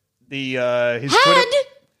 had his Twitter...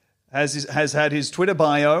 Has had his Twitter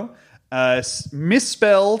bio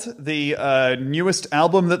misspelled the newest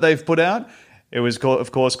album that they've put out. It was,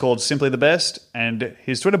 of course, called Simply the Best, and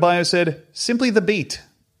his Twitter bio said, Simply the Beat.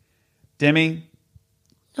 Demi,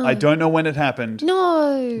 I don't know when it happened,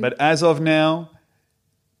 No. but as of now,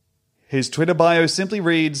 his Twitter bio simply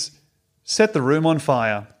reads, Set the room on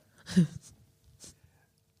fire.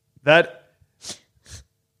 That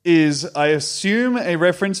is, I assume, a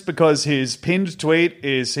reference because his pinned tweet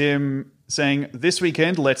is him saying, this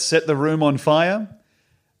weekend, let's set the room on fire.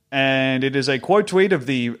 And it is a quote tweet of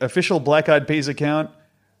the official Black Eyed Peas account,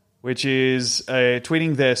 which is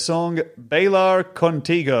tweeting their song, Bailar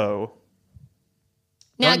Contigo.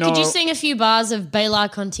 Now, Don't could you know- sing a few bars of Bailar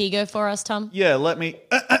Contigo for us, Tom? Yeah, let me...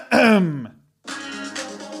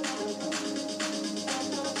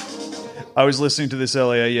 I was listening to this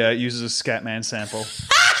earlier. Yeah, it uses a Scatman sample.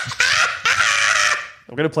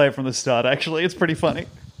 I'm going to play it from the start, actually. It's pretty funny.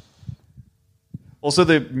 Also,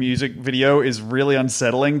 the music video is really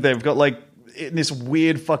unsettling. They've got, like, in this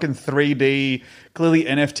weird fucking 3D, clearly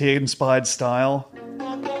NFT-inspired style.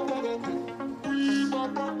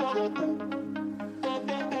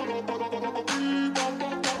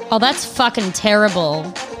 Oh, that's fucking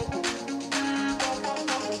terrible.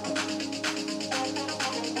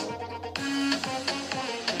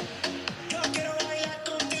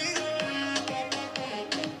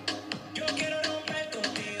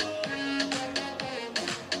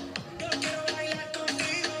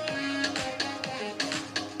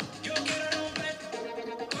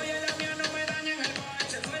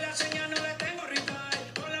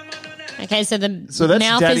 Okay, so the that's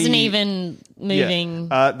mouth Daddy- isn't even moving.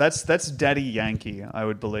 Yeah. That's Daddy Yankee, I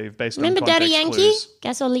would believe, based on Remember context Daddy Yankee? clues.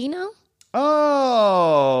 Gasolino?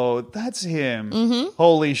 Oh, that's him. Mm-hmm.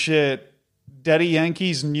 Holy shit. Daddy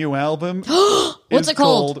Yankee's new album What's is it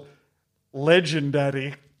called?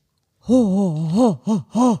 Legendary.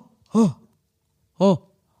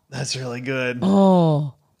 That's really good.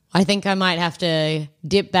 Oh, I think I might have to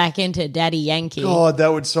dip back into Daddy Yankee. God, that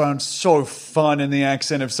would sound so fun in the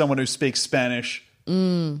accent of someone who speaks Spanish.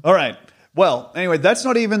 All right. Well, anyway, that's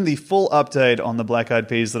not even the full update on the Black Eyed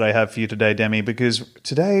Peas that I have for you today, Demi, because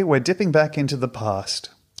today we're dipping back into the past.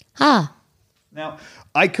 Ah, Now,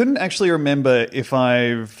 I couldn't actually remember if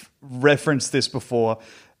I've referenced this before.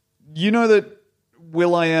 You know that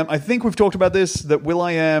will.i.am, I think we've talked about this, that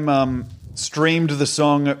will.i.am streamed the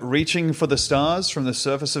song Reaching for the Stars from the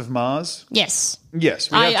Surface of Mars. yes.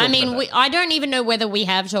 Yes, we have I talked mean, about that. I don't even know whether we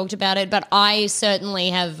have talked about it, but I certainly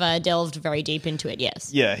have delved very deep into it,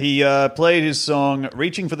 yes. Yeah, he played his song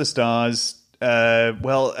Reaching for the Stars. A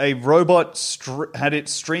robot had it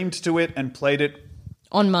streamed to it and played it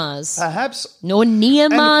On Mars. perhaps. Nor near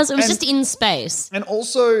Mars. It was and- just in space. And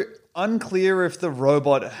also, unclear if the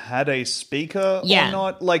robot had a speaker Yeah. or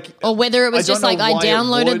not. Like, Or whether it was I just don't know I why it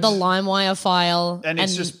downloaded would, the LimeWire file and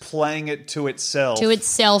it's just playing it to itself. to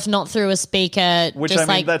itself, not through a speaker. Which, just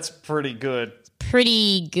I mean, that's pretty good.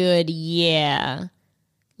 pretty good, yeah.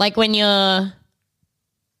 Like when you're...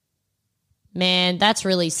 Man, that's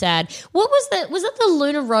really sad. What was that? Was that the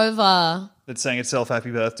lunar rover? That's saying itself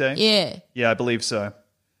happy birthday? Yeah. Yeah, I believe so.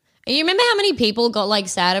 And you remember how many people got like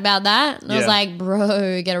sad about that? And I was Yeah. like,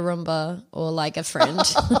 bro, get a Roomba or like a friend.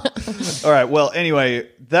 All right, well, anyway,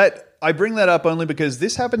 I bring that up only because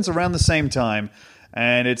this happens around the same time,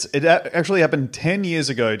 and it actually happened 10 years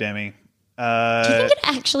ago, Demi. Do you think it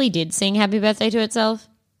actually did sing happy birthday to itself?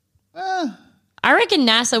 I reckon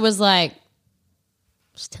NASA was like,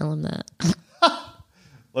 just tell him that.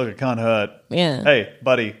 Look, it can't hurt. Yeah. Hey,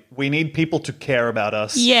 buddy, we need people to care about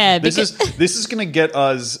us. Yeah, this is going to get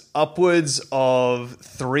us upwards of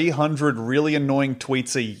 300 really annoying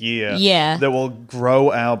tweets a year. Yeah. That will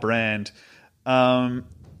grow our brand.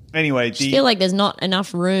 Anyway, I feel like there's not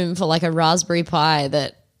enough room for like a Raspberry Pi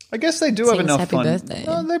that... I guess they do have Sings enough happy fun. birthday.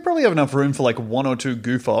 They probably have enough room for like one or two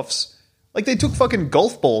goof-offs. Like they took fucking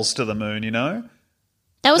golf balls to the moon, you know?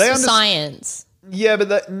 That was They for under- science. Yeah, but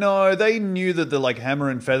they knew that the like hammer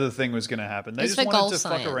and feather thing was going to happen. They It's just for wanted golf to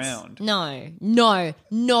science. fuck around. No.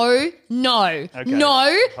 Okay.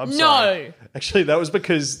 I'm sorry. Actually, that was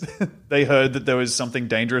because they heard that there was something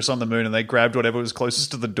dangerous on the moon and they grabbed whatever was closest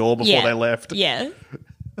to the door before they left. Yeah.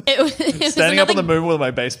 It was Standing up on the another- moon with my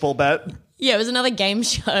baseball bat. Yeah, it was another game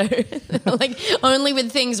show. Like, only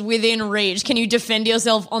with things within reach can you defend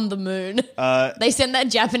yourself on the moon. They sent that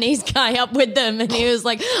Japanese guy up with them and he was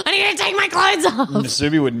like, I need to take my clothes off.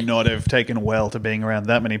 Nasubi would not have taken well to being around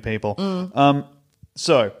that many people. Mm.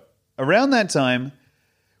 So, around that time,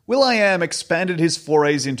 will.i.am expanded his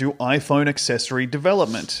forays into iPhone accessory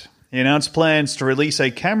development. He announced plans to release a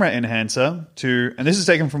camera enhancer and this is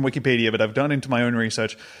taken from Wikipedia, but I've done into my own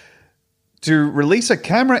research, to release a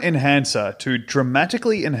camera enhancer to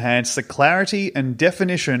dramatically enhance the clarity and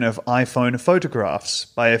definition of iPhone photographs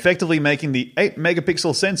by effectively making the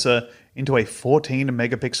 8-megapixel sensor into a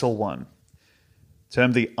 14-megapixel one.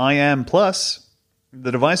 Termed the IAM Plus,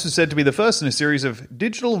 the device was said to be the first in a series of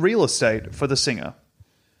digital real estate for the singer.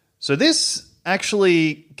 So this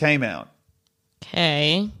actually came out.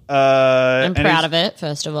 Okay. I'm proud of it,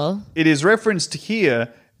 first of all. It is referenced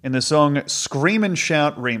here in the song Scream and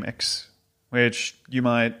Shout remix, which you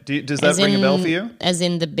might... Does that ring a bell for you? As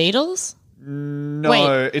in the Beatles? No,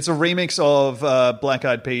 Wait. it's a remix of Black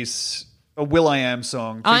Eyed Peas, a will.i.am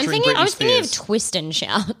song featuring Britney I was thinking of Spears. Twist and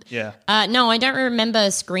Shout. Yeah. No, I don't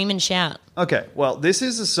remember Scream and Shout. Okay, well, this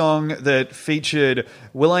is a song that featured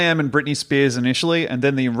will.i.am and Britney Spears initially, and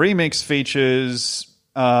then the remix features...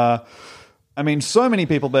 so many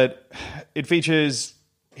people, but it features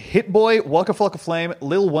Hit Boy, Waka Flocka Flame,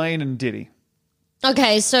 Lil Wayne, and Diddy.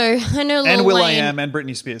 Okay, so I know Lil And Wayne. will.i.am and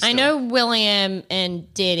Britney Spears. I still. know will.i.am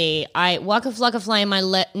and Diddy. Waka Flocka Flame,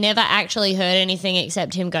 I never actually heard anything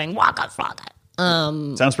except him going Waka Flocka.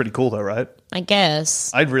 Sounds pretty cool, though, right? I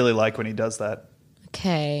guess. I'd really like when he does that.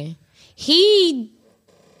 Okay. He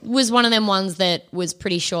was one of them ones that was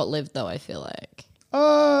pretty short-lived, though, I feel like.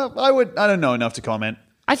 I don't know enough to comment.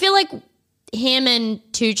 I feel like him and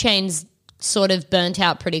 2 Chainz sort of burnt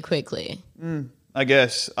out pretty quickly. I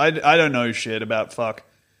guess. I don't know shit about fuck.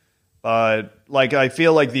 But, I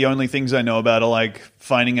feel like the only things I know about are,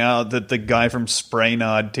 finding out that the guy from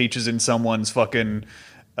Spraynard teaches in someone's fucking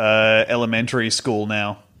elementary school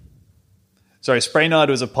now. Sorry, Spraynard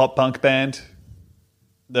was a pop-punk band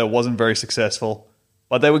that wasn't very successful.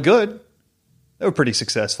 But they were good. They were pretty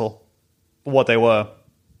successful for what they were,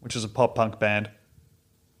 which was a pop-punk band.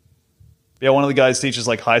 Yeah, one of the guys teaches,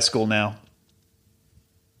 high school now.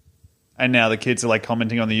 And now the kids are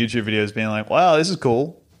commenting on the YouTube videos being like, wow, this is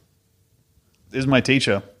cool. This is my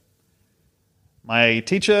teacher. My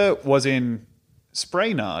teacher was in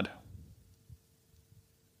Spraynard.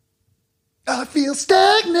 I feel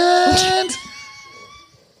stagnant.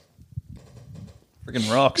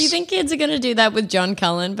 Freaking rocks. Do you think kids are going to do that with John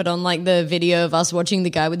Cullen, but on the video of us watching the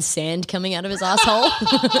guy with sand coming out of his asshole?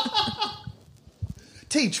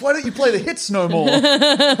 Teach, why don't you play the hits no more?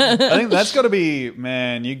 I think that's got to be,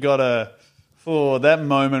 man, you got to, for that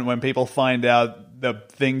moment when people find out the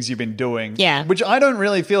things you've been doing. Yeah. Which I don't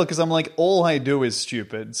really feel because I'm all I do is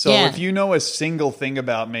stupid. So Yeah. if you know a single thing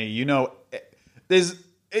about me, you know,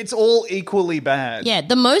 it's all equally bad. Yeah,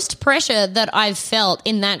 the most pressure that I've felt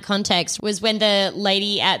in that context was when the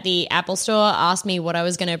lady at the Apple store asked me what I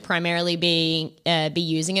was going to primarily be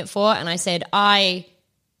using it for, and I said, I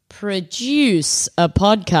produce a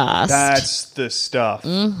podcast. That's the stuff.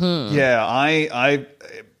 Mm-hmm. Yeah,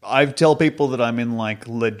 I tell people that I'm in like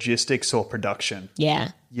logistics or production.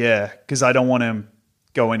 Yeah. Yeah, because I don't want to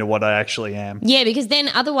go into what I actually am. Yeah, because then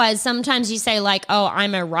otherwise sometimes you say like, oh,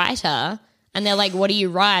 I'm a writer. And they're like, what do you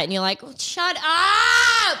write? And you're like, oh, shut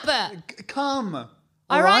up. Come.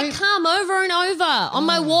 I write come over and over on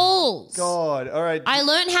my walls. God, all right. I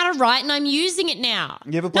learned how to write and I'm using it now.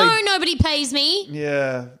 You ever play- No, nobody pays me.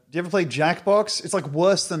 Yeah. Do you ever play Jackbox? It's like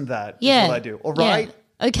worse than that. Yeah. Is what I do. All right.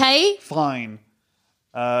 Yeah. Okay. Fine.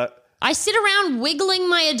 I sit around wiggling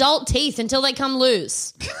my adult teeth until they come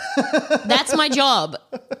loose. That's my job.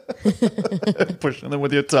 Pushing them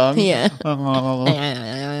with your tongue. Yeah.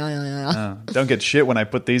 Don't get shit when I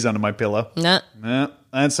put these under my pillow. No. No.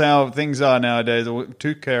 That's how things are nowadays.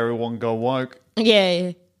 Two carry, one go woke.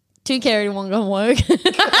 Yeah. Two carry, one go woke.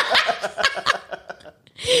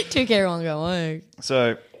 Two carry, one go woke.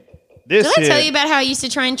 So this Did I tell you about how I used to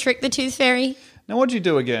try and trick the tooth fairy? Now, what'd you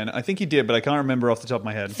do again? I think you did, but I can't remember off the top of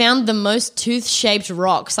my head. Found the most tooth-shaped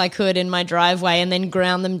rocks I could in my driveway and then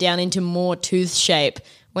ground them down into more tooth shape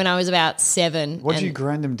when I was about 7. What did you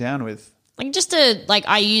grind them down with?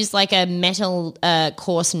 I used like a metal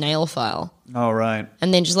coarse nail file. Oh, right.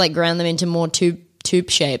 And then just like ground them into more tube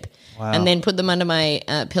shape. Wow. And then put them under my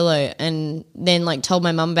pillow and then like told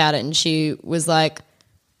my mum about it and she was like,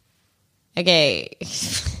 okay,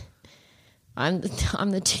 I'm the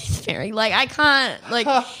tooth fairy. Like I can't, like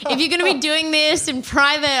if you're going to be doing this in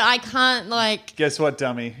private, I can't like. Guess what,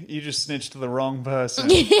 dummy? You just snitched to the wrong person.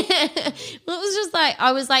 Well, it was just like,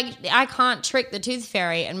 I was like, I can't trick the tooth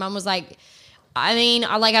fairy. And mum was like, I mean,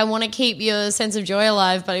 I want to keep your sense of joy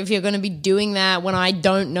alive, but if you're going to be doing that when I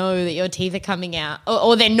don't know that your teeth are coming out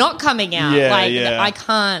or they're not coming out, I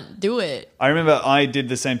can't do it. I remember I did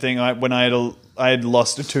the same thing when I had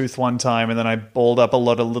lost a tooth one time and then I balled up a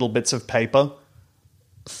lot of little bits of paper,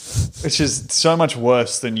 which is so much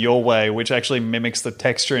worse than your way, which actually mimics the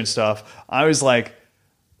texture and stuff. I was like,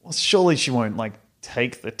 well, surely she won't like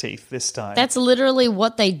take the teeth this time. That's literally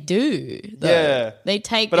what they do, though. Yeah. They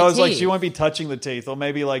take but the I was teeth. like, she won't be touching the teeth, or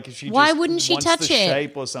maybe like she Why just wouldn't she wants touch the it?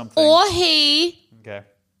 shape or something. Or he. Okay.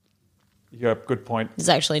 You have a good point. There's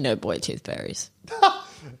actually no boy tooth fairies.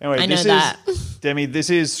 Anyway, I know that. Demi,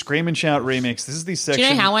 this is Scream and Shout Remix. This is the section. Do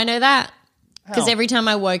you know how I know that? Because How? every time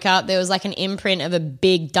I woke up, there was like an imprint of a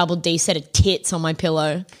big double D set of tits on my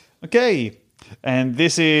pillow. Okay. And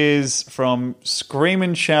this is from Scream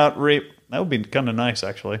and Shout That would be kind of nice,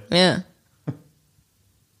 actually. Yeah.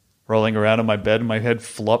 Rolling around on my bed and my head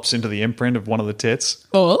flops into the imprint of one of the tits.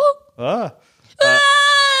 Oh. Ah.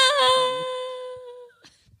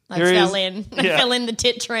 I Here fell is- in. I yeah. fell in the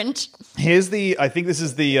tit trench. I think this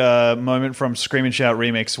is the moment from Scream and Shout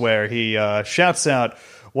Remix where he shouts out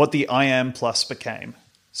what the I Am Plus became.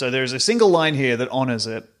 So there's a single line here that honors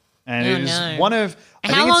it. And it is one of...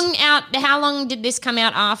 How long did this come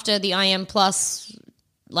out after the I Am Plus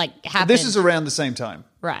happened? This is around the same time.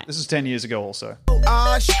 Right. This is 10 years ago also.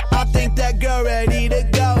 I think that girl ready to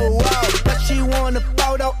go. But she want a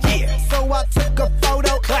photo. Yeah. So I took a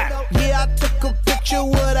photo. Clap. Yeah, I took a picture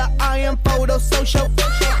with a I Am Photo Social.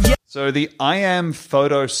 Yeah. So the I Am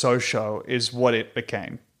Photo Sosho is what it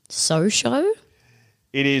became. Sosho?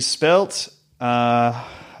 It is spelt I.am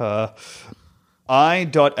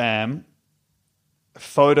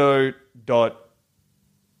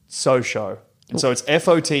photo.sosho. And so it's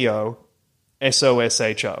FOTO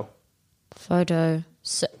SOSHO. Photo.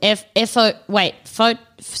 So F-O... Wait. So,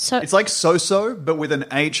 It's like so, but with an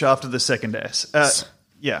H after the second S.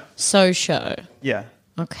 Yeah. Sosho. Yeah.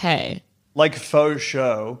 Okay. Like faux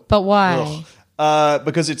show. But why?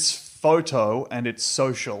 Because it's photo and it's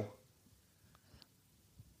social.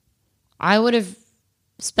 I would have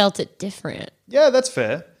spelt it different. Yeah, that's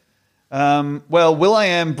fair. Well,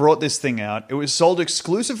 will.i.am brought this thing out. It was sold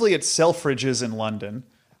exclusively at Selfridges in London.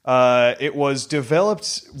 It was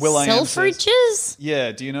developed... will.i.am says- Selfridges?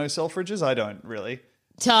 Yeah, do you know Selfridges? I don't, really.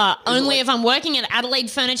 Only if I'm working at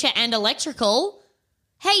Adelaide Furniture and Electrical.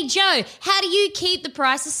 Hey, Joe, how do you keep the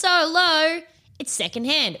prices so low? It's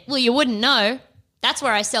secondhand. Well, you wouldn't know. That's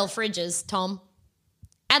where I sell fridges, Tom.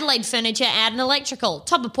 Adelaide Furniture and Electrical.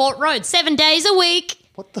 Top of Port Road, 7 days a week.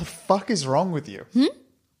 What the fuck is wrong with you?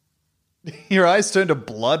 Your eyes turned a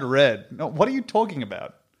blood red. No, what are you talking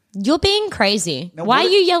about? You're being crazy. Now, Why are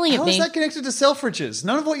you yelling at How me? is that connected to Selfridges?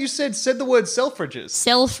 None of what you said the word Selfridges.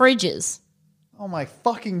 Sell fridges. Oh my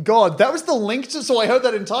fucking God. That was the link to, so I heard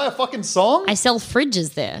that entire fucking song? I sell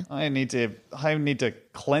fridges there. I need to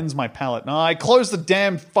cleanse my palate. No, I closed the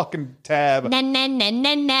damn fucking tab. Na na na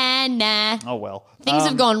na na na. Oh well. Things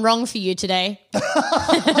have gone wrong for you today.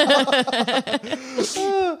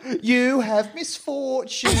 You have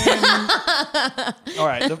misfortune. All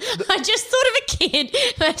right. I just thought of a kid.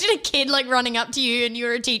 Imagine a kid like running up to you and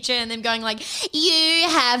you're a teacher and them going like, you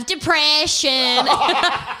have depression.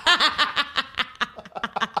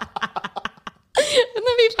 Wouldn't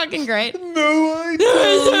that be fucking great? No, I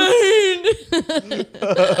don't.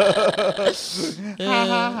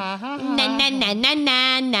 Na na na na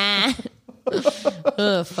na na.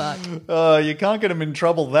 Oh fuck. You can't get them in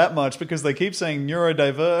trouble that much because they keep saying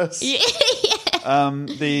neurodiverse.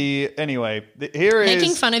 Here is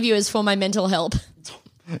making fun of you is for my mental health.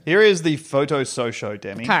 Here is the photo sosho,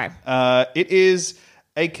 Demi. Okay. It is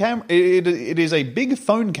a It is a big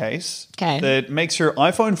phone case that makes your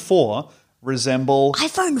iPhone 4 resemble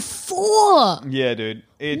iPhone 4. Yeah, dude.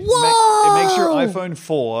 It Whoa! makes your iPhone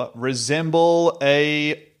 4 resemble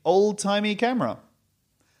a old-timey camera.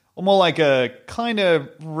 Or more like a kind of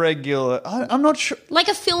regular... I'm not sure. Like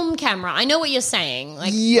a film camera. I know what you're saying.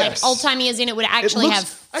 Like, yes. Like old-timey as in it would actually have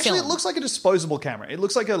film. Actually, it looks like a disposable camera. It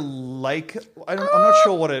looks like a lake... I'm not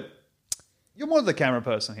sure what it... You're more the camera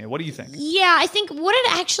person here. What do you think? Yeah, I think what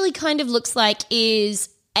it actually kind of looks like is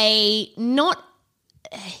like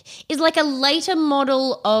a later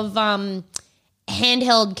model of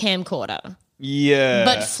handheld camcorder. Yeah.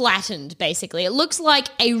 But flattened, basically. It looks like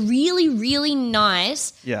a really, really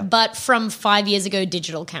nice, but from 5 years ago,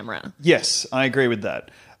 digital camera. Yes, I agree with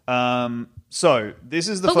that. So this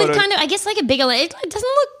is the photo. But with kind of, I guess, like a bigger... It doesn't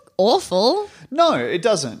look awful. No, it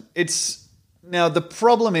doesn't. Now, the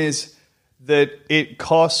problem is that it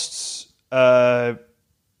costs £200.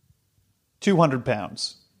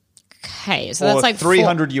 Okay, so that's like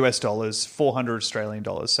 $300 US, 400 Australian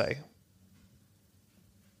dollars, say.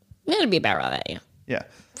 It'd be about right, yeah. Yeah.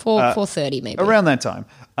 430 maybe. Around that time.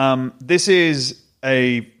 This is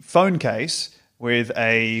a phone case with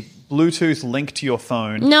a Bluetooth link to your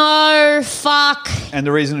phone. No, fuck. And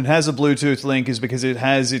the reason it has a Bluetooth link is because it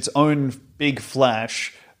has its own big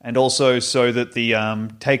flash, and also so that the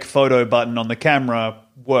take photo button on the camera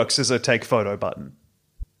works as a take photo button.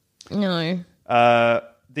 No.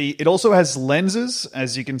 It also has lenses,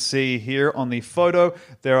 as you can see here on the photo.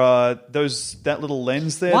 There are that little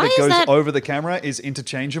lens there that goes over the camera is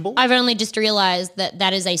interchangeable. I've only just realized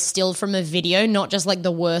that is a still from a video, not just like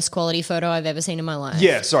the worst quality photo I've ever seen in my life.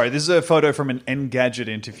 Yeah, sorry. This is a photo from an Engadget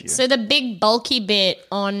interview. So the big bulky bit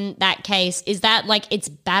on that case, is that like its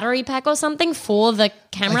battery pack or something for the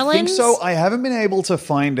camera lens? I think so. I haven't been able to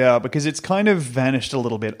find out because it's kind of vanished a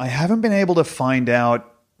little bit. I haven't been able to find out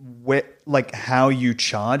how you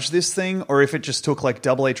charge this thing, or if it just took like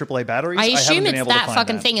AA, AAA batteries. I assume it's that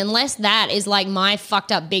fucking thing, unless that is like my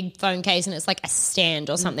fucked up big phone case and it's like a stand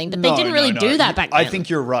or something. But they didn't really do that back then. I think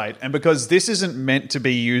you're right. And because this isn't meant to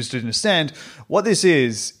be used in a stand, what this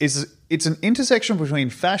is it's an intersection between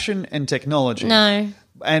fashion and technology. No.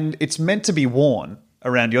 And it's meant to be worn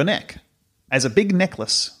around your neck as a big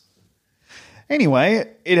necklace.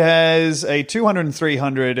 Anyway, it has a $200 and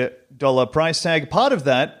 $300 price tag. Part of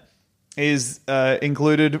that is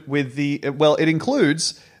included with it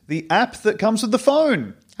includes the app that comes with the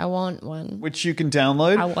phone. I want one. Which you can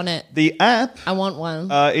download. I want it. The app... I want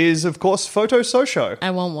one. Is, of course, Photo Sosho.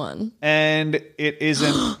 I want one. And it is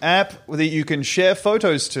an app that you can share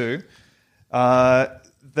photos to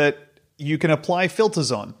that you can apply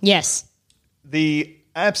filters on. Yes. The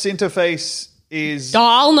app's interface is...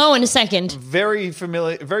 I'll know in a second. Very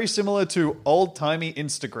similar to old-timey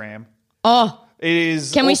Instagram. Oh. It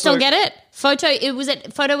is. Can we still get it? Photo. Was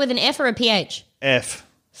it photo with an F or a PH? F.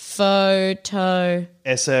 Photo.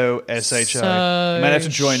 SOSHO. You might have to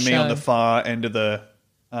join me on the far end of the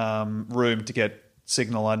room to get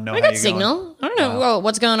signal. I don't know how you got signal. I don't know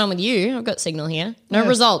what's going on with you. I've got signal here. No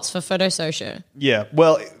results for Photo Sosho. Yeah.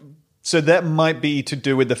 Well, so that might be to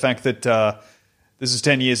do with the fact that this is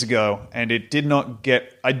 10 years ago, and it did not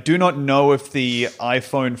get... I do not know if the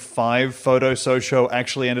iPhone 5 Photo Sosho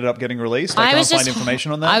actually ended up getting released. I can't find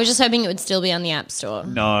information on that. I was just hoping it would still be on the App Store.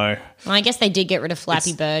 No. Well, I guess they did get rid of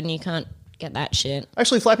Flappy Bird, and you can't get that shit.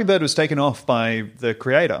 Actually, Flappy Bird was taken off by the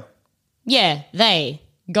creator. Yeah, they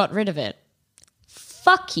got rid of it.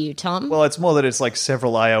 Fuck you, Tom. Well, it's more that it's like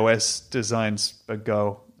several iOS designs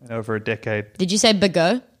ago, over a decade. Did you say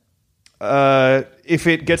Bago? If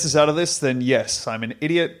it gets us out of this, then yes, I'm an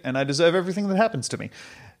idiot and I deserve everything that happens to me.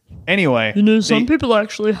 Anyway. You know, some people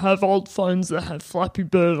actually have old phones that have Flappy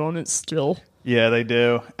Bird on it still. Yeah, they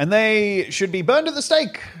do. And they should be burned at the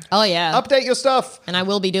stake. Oh, yeah. Update your stuff. And I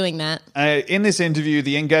will be doing that. In this interview,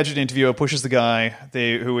 the Engadget interviewer pushes the guy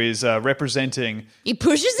who is representing... He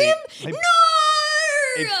pushes him? No!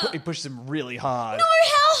 He pushes him really hard. No,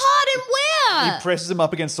 how hard and where? He presses him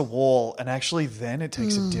up against the wall, and actually then it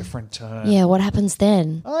takes a different turn. Yeah, what happens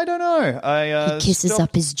then? I don't know. He kisses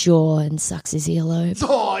up his jaw and sucks his earlobe.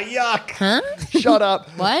 Oh, yuck. Huh? Shut up.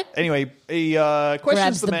 What? Anyway, he questions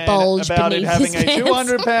Grabs the the man bulge about it beneath having his a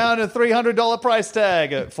pants. £200, a $300 price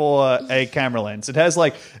tag for a camera lens.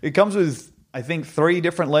 It comes with, I think, 3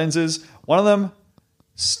 different lenses. One of them,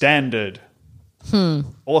 standard.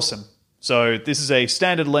 Awesome. So this is a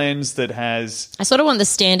standard lens that has... I sort of want the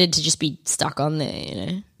standard to just be stuck on there, you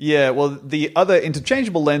know? Yeah, well, the other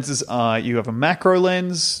interchangeable lenses are you have a macro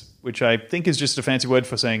lens, which I think is just a fancy word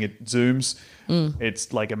for saying it zooms.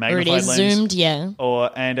 It's like a Or magnified it is lens. zoomed, yeah.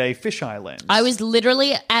 And a fisheye lens. I was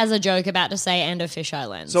literally, as a joke, about to say and a fisheye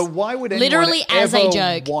lens. So why would anyone literally as a ever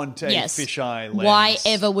joke want a yes. fisheye lens? Why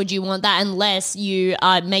ever would you want that unless you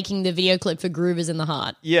are making the video clip for Groovers in the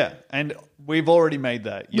Heart? Yeah, and we've already made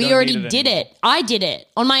that. We already did it. I did it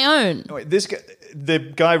on my own. Anyway,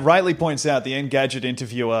 the guy rightly points out, the Engadget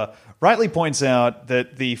interviewer rightly points out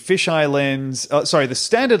that the fisheye lens, the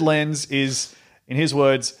standard lens is, in his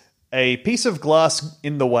words, a piece of glass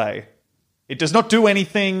in the way. It does not do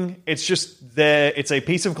anything. It's just there. It's a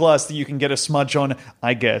piece of glass that you can get a smudge on,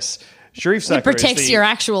 I guess. Sharif Sakhr It protects your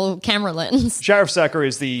actual camera lens. Sharif Sakhr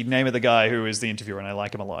is the name of the guy who is the interviewer, and I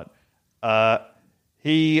like him a lot.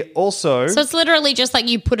 He also... So it's literally just like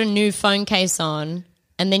you put a new phone case on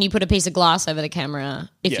and then you put a piece of glass over the camera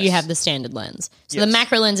if you Yes. have the standard lens. So Yes. the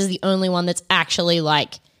macro lens is the only one that's actually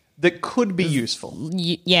like... that could be useful.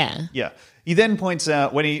 Yeah. Yeah. He then points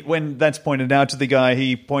out, when that's pointed out to the guy,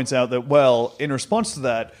 he points out that, well, in response to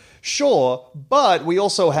that, sure, but we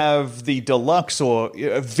also have the deluxe or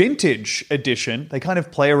vintage edition. They kind of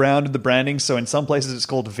play around with the branding, so in some places it's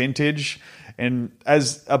called vintage, and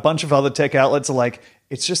as a bunch of other tech outlets are like,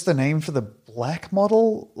 it's just the name for the black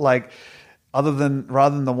model, like rather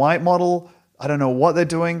than the white model. I don't know what they're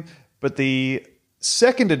doing, but the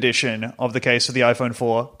second edition of the case for the iPhone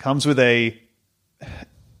 4 comes with a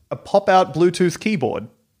pop-out Bluetooth keyboard,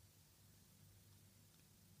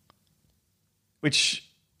 which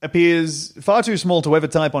appears far too small to ever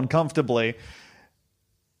type on comfortably.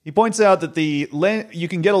 He points out that you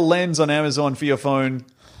can get a lens on Amazon for your phone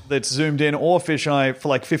that's zoomed in or fisheye for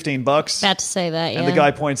like $15. About to say that, yeah. And the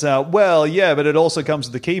guy points out, well, yeah, but it also comes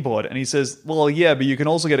with the keyboard. And he says, well, yeah, but you can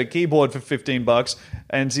also get a keyboard for $15.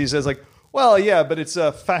 And he says, like, well, yeah, but it's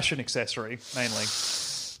a fashion accessory mainly.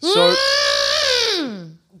 So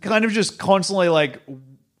kind of just constantly like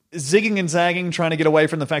zigging and zagging, trying to get away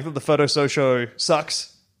from the fact that the photo sosho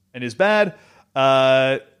sucks and is bad.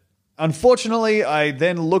 Unfortunately, I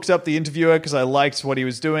then looked up the interviewer because I liked what he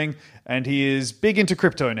was doing, and he is big into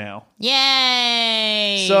crypto now.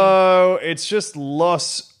 Yay! So it's just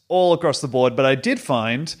loss all across the board. But I did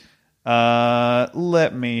find,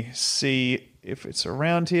 let me see if it's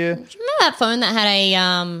around here. Do you remember that phone that had a,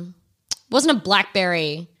 wasn't a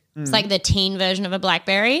BlackBerry. It's like the teen version of a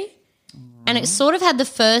BlackBerry. And it sort of had the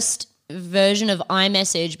first version of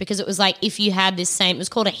iMessage because it was like if you had this same, it was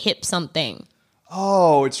called a HIP something.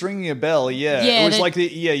 Oh, it's ringing a bell, yeah. Yeah, it was like,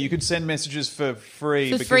 you could send messages for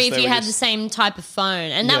free. For free if you had the same type of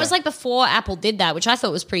phone. And that was like before Apple did that, which I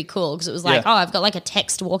thought was pretty cool because it was like, I've got like a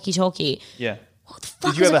text walkie-talkie. Yeah. What the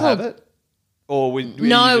fuck Did you was ever it called? have it? Or were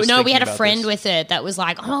No, you just we had a thinking friend about this? with it that was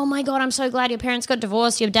like, oh my God, I'm so glad your parents got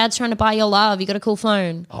divorced. Your dad's trying to buy your love. You got a cool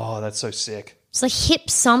phone. Oh, that's so sick. It's like HIP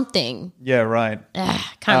something. Yeah, right.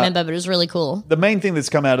 Can't remember, but it was really cool. The main thing that's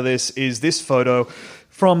come out of this is this photo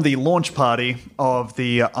from the launch party of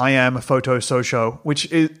the I Am Photo Sosho, which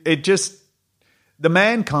the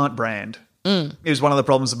man can't brand is one of the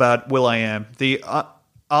problems about Will I Am. The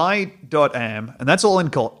I.am, and that's all in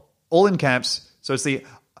caps, so it's the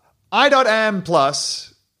I.am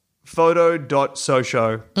plus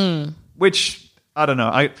photo.sosho, which, I don't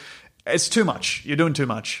know, it's too much. You're doing too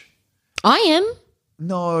much. I am.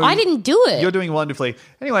 No. I didn't do it. You're doing wonderfully.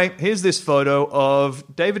 Anyway, here's this photo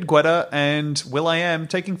of David Guetta and Will I Am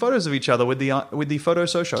taking photos of each other with the photo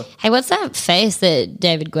social. Hey, what's that face that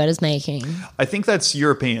David Guetta's making? I think that's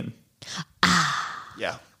European.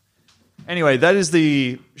 Yeah. Anyway, that is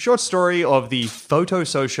the short story of the photo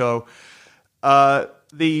social.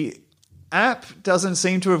 The app doesn't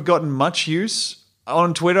seem to have gotten much use.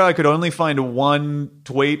 On Twitter, I could only find one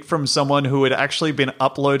tweet from someone who had actually been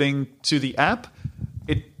uploading to the app.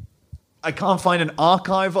 I can't find an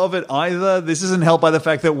archive of it either. This isn't helped by the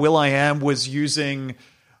fact that Will I Am was using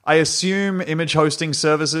I assume image hosting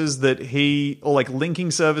services or like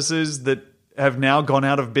linking services that have now gone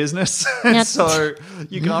out of business. And so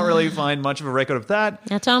you can't really find much of a record of that.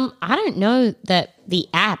 Now, Tom, I don't know that the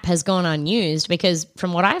app has gone unused because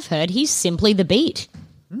from what I've heard, he's simply the beat.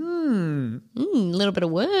 A little bit of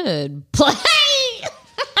word play.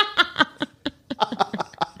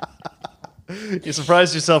 You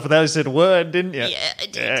surprised yourself with how you said word, didn't you? Yeah, I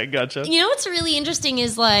did. Yeah, gotcha. You know what's really interesting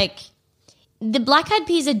is like the Black Eyed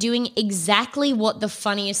Peas are doing exactly what the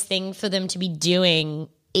funniest thing for them to be doing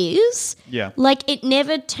is. Yeah. Like it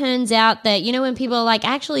never turns out that, you know, when people are like,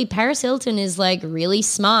 actually Paris Hilton is like really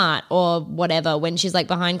smart or whatever when she's like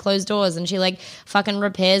behind closed doors and she like fucking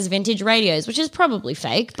repairs vintage radios, which is probably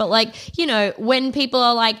fake. But like, you know, when people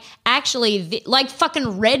are like, actually like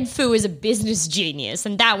fucking Red Foo is a business genius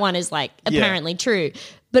and that one is like apparently true.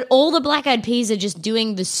 But all the Black Eyed Peas are just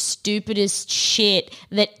doing the stupidest shit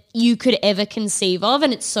that you could ever conceive of,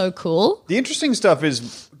 and it's so cool. The interesting stuff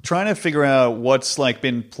is trying to figure out what's like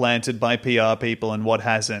been planted by PR people and what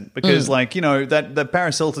hasn't, because like, you know, that the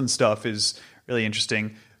Paris Hilton stuff is really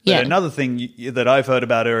interesting. But another thing that I've heard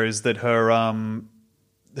about her is that her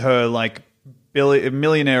like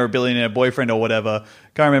millionaire or billionaire boyfriend or whatever,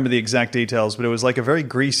 can't remember the exact details, but it was like a very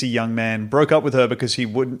greasy young man, broke up with her because she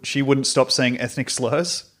wouldn't stop saying ethnic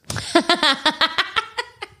slurs.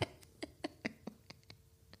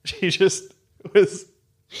 She just was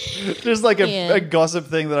just like a gossip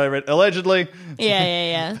thing that I read, allegedly.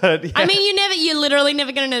 Yeah. But, yeah. I mean, you're literally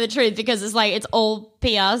never going to know the truth because it's like, it's all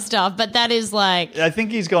PR stuff, but that is like... I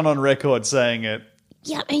think he's gone on record saying it.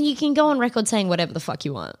 Yeah, and you can go on record saying whatever the fuck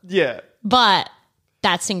you want. Yeah. But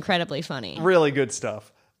that's incredibly funny. Really good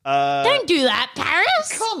stuff. Don't do that,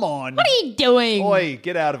 Paris. Come on. What are you doing? Oi,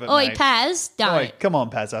 get out of it, Oi, mate. Paz, don't. Oi, come on,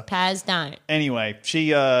 Pazza. Paz, don't. Anyway,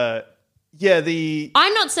 she, I'm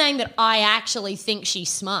not saying that I actually think she's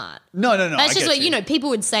smart. No. That's just what, you know, people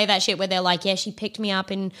would say that shit where they're like, yeah, she picked me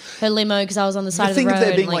up in her limo because I was on the side of the road. I think of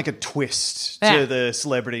there being like a twist to the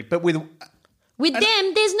celebrity, but with them,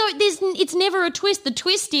 it's never a twist. The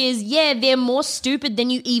twist is, they're more stupid than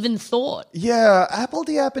you even thought. Yeah,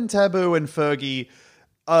 Applediap and Taboo and Fergie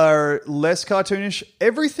are less cartoonish.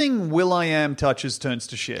 Everything will.i.am touches turns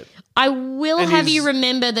to shit. I will have you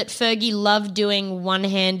remember that Fergie loved doing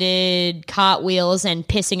one-handed cartwheels and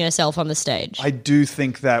pissing herself on the stage. I do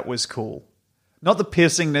think that was cool. Not the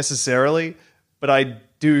pissing necessarily, but I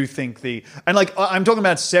do think and like I'm talking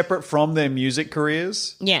about separate from their music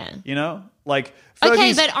careers. Yeah. You know? Like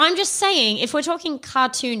okay, but I'm just saying, if we're talking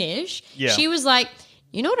cartoonish, she was like,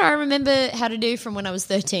 you know what I remember how to do from when I was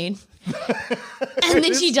 13? And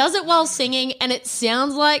then she does it while singing, and it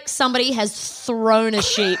sounds like somebody has thrown a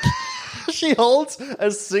sheep. She holds a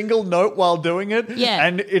single note while doing it. Yeah.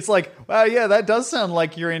 And it's like, wow, yeah, that does sound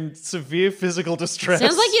like you're in severe physical distress.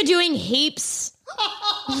 Sounds like you're doing heaps.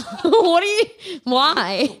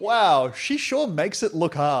 Why? Wow, she sure makes it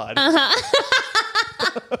look hard.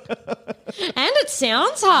 And it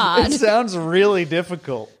sounds hard. It sounds really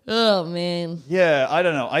difficult. Oh, man. Yeah, I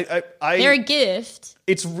don't know. They're a gift.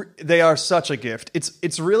 They are such a gift.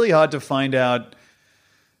 It's really hard to find out.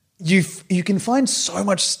 You can find so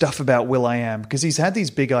much stuff about will.i.am because he's had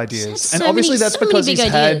these big ideas, and obviously that's because he's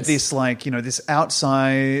had this like, you know, this not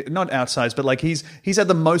outsized, but like he's had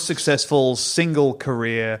the most successful single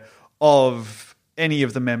career of any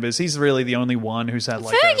of the members. He's really the only one who's had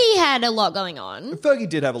like Fergie had a lot going on. Fergie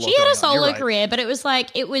did have a lot. She had a solo career, but it was like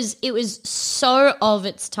it was so of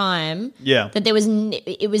its time. Yeah, that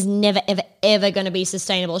it was never ever going to be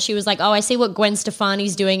sustainable. She was like, oh, I see what Gwen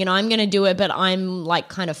Stefani's doing, and I'm going to do it, but I'm like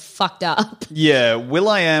kind of fucked up. Yeah,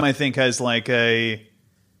 will.i.am I think has like Fergie.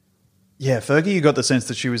 You got the sense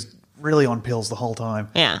that she was really on pills the whole time.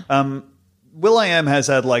 Yeah. will.i.am has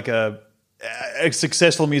had like a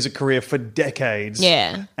successful music career for decades.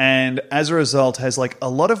 Yeah. And as a result has like a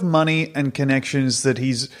lot of money and connections that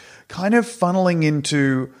he's kind of funneling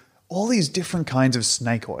into all these different kinds of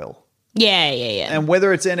snake oil. Yeah. And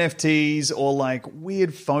whether it's NFTs or like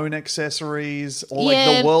weird phone accessories or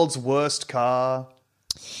like the world's worst car.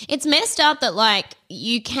 It's messed up that like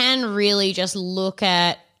you can really just look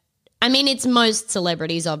at, I mean, it's most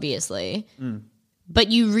celebrities obviously. But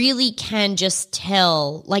you really can just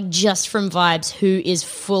tell, like just from vibes, who is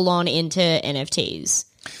full on into NFTs.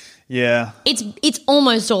 Yeah. It's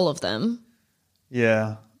almost all of them.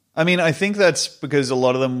 Yeah. I mean, I think that's because a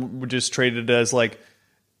lot of them were just treated as like,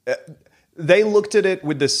 they looked at it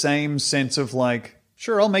with the same sense of like,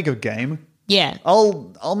 sure, I'll make a game. Yeah.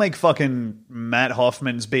 I'll make fucking Matt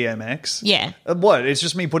Hoffman's BMX. Yeah. What? It's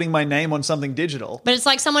just me putting my name on something digital. But it's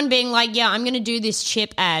like someone being like, yeah, I'm going to do this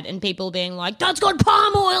chip ad, and people being like, that's got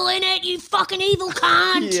palm oil in it, you fucking evil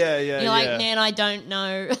cunt. Yeah. You're like, man, I don't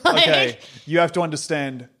know. Okay, you have to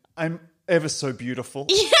understand, I'm ever so beautiful.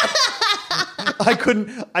 I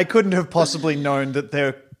couldn't have possibly known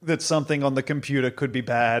that something on the computer could be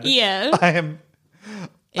bad. Yeah.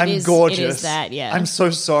 I'm gorgeous. It is that, yeah. I'm so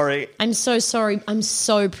sorry. I'm so sorry. I'm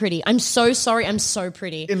so pretty. I'm so sorry. I'm so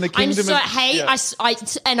pretty. In the kingdom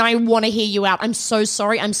and I want to hear you out. I'm so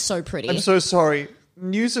sorry. I'm so pretty. I'm so sorry.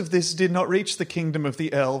 News of this did not reach the kingdom of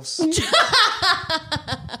the elves.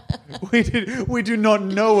 We do not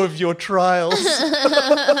know of your trials.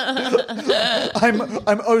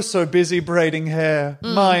 I'm oh so busy braiding hair,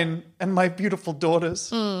 mine and my beautiful daughters.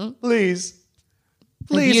 Please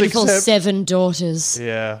beautiful accept. 7 daughters.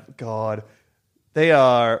 Yeah, God. They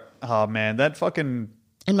are, oh man, that fucking...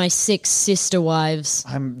 And my 6 sister wives.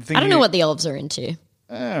 I don't know what the elves are into.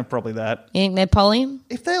 Probably that. You think they're poly?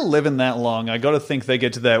 If they're living that long, I got to think they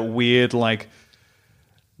get to that weird, like,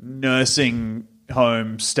 nursing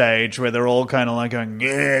home stage where they're all kind of like going,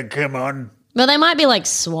 yeah, come on. Well, they might be like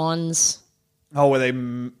swans. Oh, were they...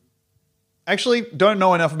 Actually, don't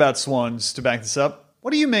know enough about swans to back this up.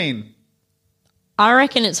 What do you mean? I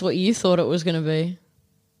reckon it's what you thought it was going to be.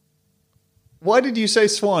 Why did you say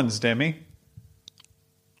swans, Demi?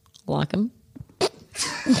 Like them.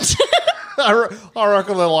 I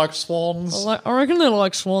reckon they're like swans. I reckon they're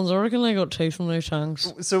like swans. I reckon they got teeth on their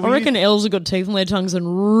tongues. So I reckon elves have got teeth on their tongues and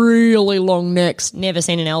really long necks. Never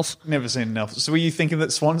seen an elf. Never seen an elf. So were you thinking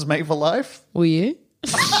that swans mate for life? Were you?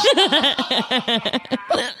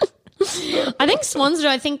 I think swans do.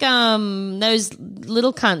 I think those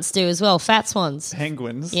little cunts do as well. Fat swans.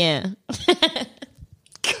 Penguins? Yeah.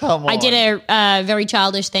 Come on. I did a very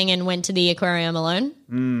childish thing and went to the aquarium alone.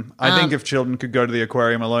 I think if children could go to the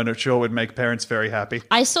aquarium alone, it sure would make parents very happy.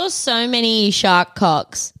 I saw so many shark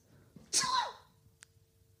cocks.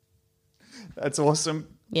 That's awesome.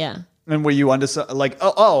 Yeah. And were you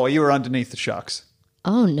you were underneath the sharks?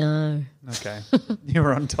 Oh, no. Okay. You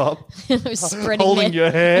were on top. I was spreading holding your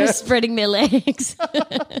hair. I was spreading their legs.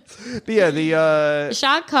 But yeah, The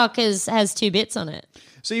shark cock has 2 bits on it.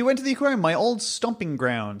 So you went to the aquarium, my old stomping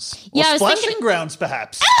grounds. Or Yeah, I was splashing thinking- grounds,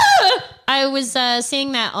 perhaps. I was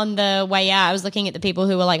seeing that on the way out. I was looking at the people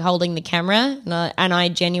who were like holding the camera, and I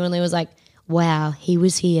genuinely was like, wow, he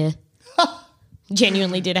was here.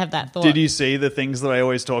 Genuinely did have that thought. Did you see the things that I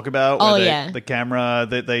always talk about? Oh, where yeah. The camera,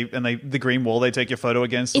 the green wall they take your photo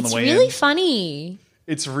against on It's the way really in. funny.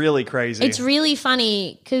 It's really crazy. It's really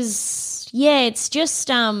funny because, yeah, it's just,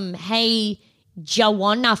 hey, do you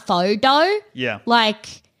want a photo? Yeah.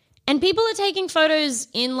 Like, and people are taking photos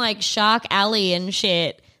in like Shark Alley and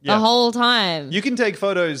shit Yeah. the whole time. You can take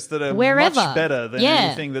photos that are Wherever. much better than Yeah.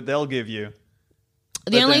 anything that they'll give you.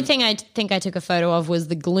 The only thing I think I took a photo of was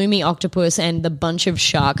the gloomy octopus and the bunch of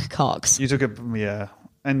shark cocks. You took yeah.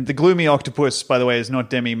 And the gloomy octopus, by the way, is not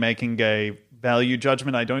Demi making a value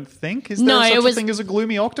judgment, I don't think. Is there such a thing as a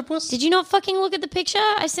gloomy octopus? Did you not fucking look at the picture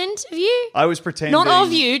I sent of you? I was pretending. Not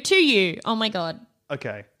of you, to you. Oh my God.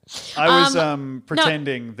 Okay. I was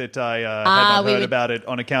pretending that I had not heard about it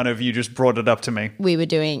on account of you just brought it up to me. You were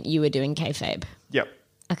doing kayfabe. Yep.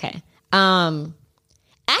 Okay.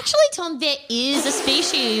 Actually, Tom, there is a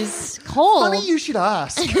species called... Funny you should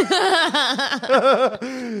ask. So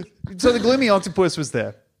the gloomy octopus was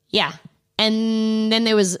there. Yeah. And then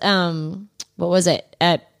there was, what was it?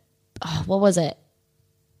 What was it?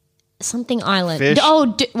 Something Island. Fish?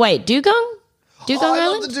 Wait, Dugong? Dugong I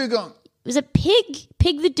Island? love the dugong. Was it Pig?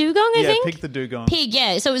 Pig the Dugong, I think? Yeah, Pig the dugong. Pig,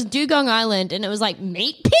 yeah. So it was Dugong Island, and it was like,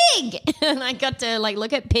 meet Pig! And I got to like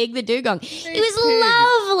look at Pig the Dugong. It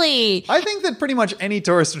was lovely. I think that pretty much any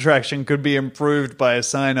tourist attraction could be improved by a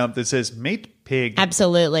sign up that says meet Pig.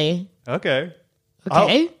 Absolutely. Okay.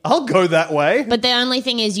 Okay. I'll go that way. But the only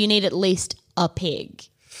thing is you need at least a pig.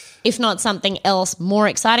 If not something else more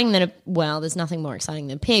exciting than there's nothing more exciting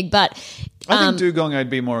than pig, but... I think dugong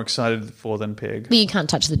I'd be more excited for than pig. But you can't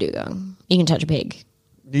touch the dugong. You can touch a pig.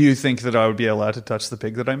 Do you think that I would be allowed to touch the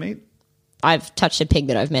pig that I meet? I've touched a pig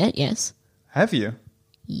that I've met, yes. Have you?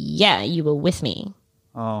 Yeah, you were with me.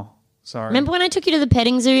 Oh, sorry. Remember when I took you to the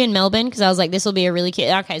petting zoo in Melbourne? Because I was like, this will be a really cute...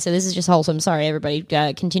 Okay, so this is just wholesome. Sorry, everybody.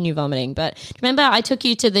 Continue vomiting. But remember I took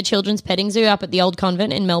you to the children's petting zoo up at the old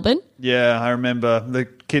convent in Melbourne? Yeah, I remember. The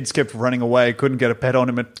kids kept running away. Couldn't get a pet on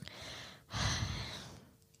him. I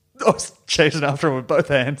was chasing after him with both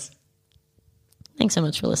hands. Thanks so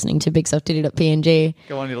much for listening to BigSoftDiddy.png.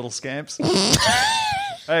 Go on, you little scamps.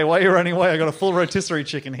 Hey, why are you running away? I got a full rotisserie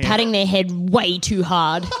chicken here. Patting their head way too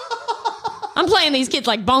hard. I'm playing these kids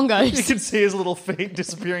like bongos. You can see his little feet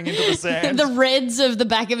disappearing into the sand. The reds of the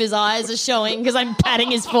back of his eyes are showing because I'm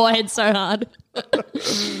patting his forehead so hard. All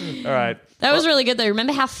right. That was really good though.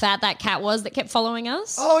 Remember how fat that cat was that kept following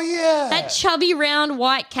us? Oh, yeah. That chubby, round,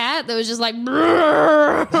 white cat that was just like...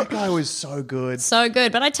 Brrr. That guy was so good. So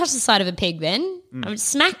good. But I touched the side of a pig then. I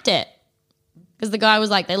smacked it. Because the guy was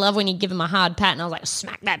like, they love when you give him a hard pat. And I was like,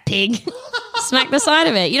 smack that pig. Smack the side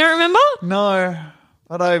of it. You don't remember? No.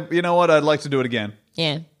 But you know what? I'd like to do it again.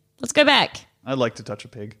 Yeah. Let's go back. I'd like to touch a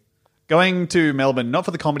pig. Going to Melbourne, not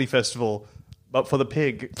for the comedy festival, but for the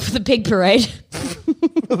pig. For the pig parade.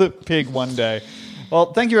 For the pig one day.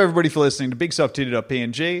 Well, thank you everybody for listening to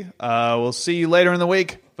BigSoftTitty.png. We'll see you later in the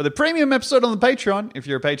week for the premium episode on the Patreon, if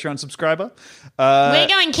you're a Patreon subscriber. We're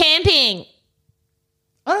going camping.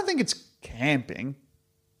 I don't think it's camping.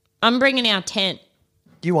 I'm bringing our tent.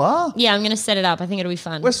 You are? Yeah, I'm going to set it up. I think it'll be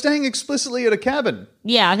fun. We're staying explicitly at a cabin.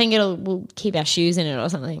 Yeah, I think we'll keep our shoes in it or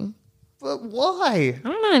something. But why? I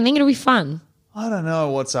don't know. I think it'll be fun. I don't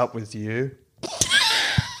know what's up with you.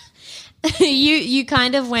 You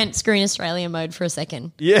kind of went screen Australia mode for a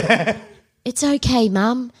second. Yeah. It's okay,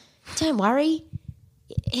 Mum. Don't worry.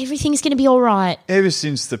 Everything's going to be all right. Ever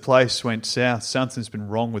since the place went south, something's been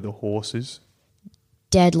wrong with the horses.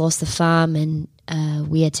 Dad lost the farm and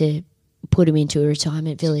we had to put him into a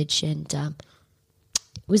retirement village and it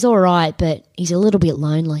was all right, but he's a little bit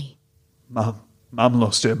lonely. Mum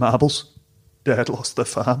lost her marbles. Dad lost the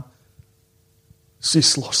farm.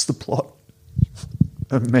 Sis lost the plot.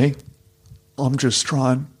 And me, I'm just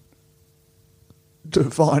trying to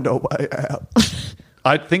find a way out.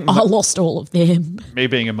 I think I lost all of them. me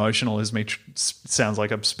being emotional is me sounds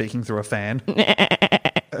like I'm speaking through a fan.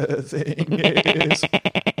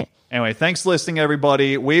 Anyway, thanks for listening,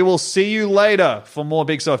 everybody. We will see you later for more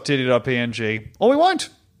BigSoftTitty.png. Or we won't.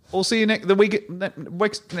 We'll see you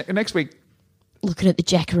next week. Looking at the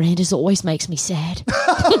jacarandas always makes me sad.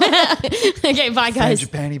 Okay, bye, guys. Found your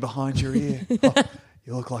panty behind your ear. Oh,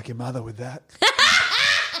 you look like your mother with that.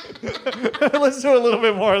 Let's do a little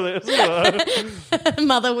bit more of this.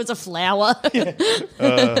 Mother was a flower.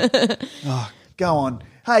 Go on.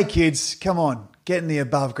 Hey, kids, come on. Get in the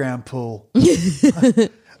above ground pool.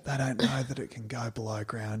 They don't know that it can go below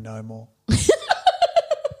ground no more. Let's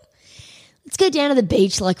go down to the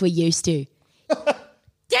beach like we used to. Dad,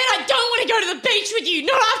 I don't want to go to the beach with you.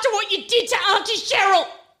 Not after what you did to Auntie Cheryl.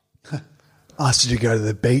 Asked you to go to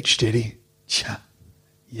the beach, did he?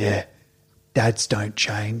 Yeah. Dads don't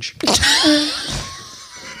change.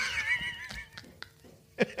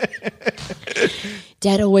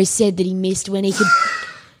 Dad always said that he missed when he could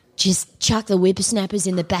just chuck the whippersnappers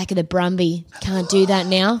in the back of the Brumby. Can't do that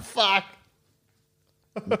now. Fuck.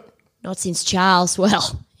 Not since Charles.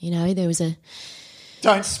 Well, there was a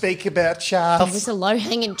Don't speak about Charles.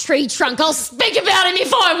 low-hanging tree trunk. I'll speak about him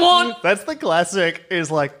if I want. That's the classic,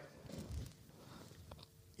 is like,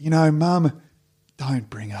 Mum, don't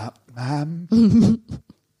bring up Mum.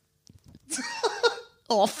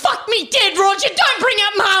 Oh, fuck me dead, Roger. Don't bring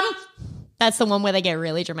up Mum. That's the one where they get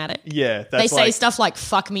really dramatic. Yeah. They say stuff like,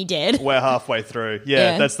 fuck me dead. We're halfway through.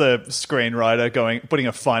 Yeah, that's the screenwriter putting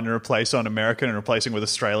a find and replace on American and replacing with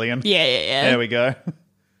Australian. Yeah. There we go.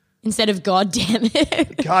 Instead of God damn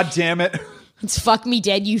it. God damn it. It's fuck me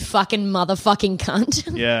dead, you fucking motherfucking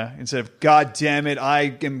cunt. Yeah, instead of God damn it,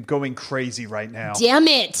 I am going crazy right now. Damn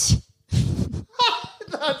it.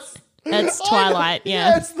 That's Twilight,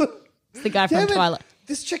 yeah. It's the guy from Twilight.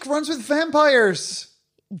 This chick runs with vampires.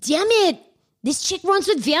 Damn it. This chick runs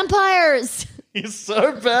with vampires. He's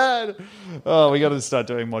so bad. Oh, we got to start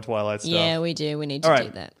doing more Twilight stuff. Yeah, we do. We need to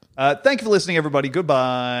do that. Thank you for listening, everybody.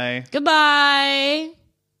 Goodbye. Goodbye.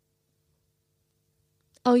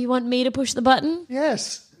 Oh, you want me to push the button?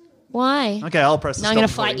 Yes. Why? Okay, I'll press the No, I'm stop going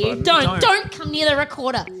to fight you. button. Don't come near the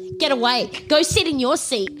recorder. Get away. Go sit in your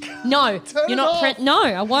seat. No, you're not. No,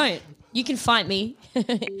 I won't. You can fight me.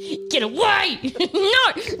 Get away.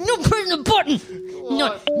 No pressing the button.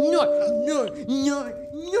 No.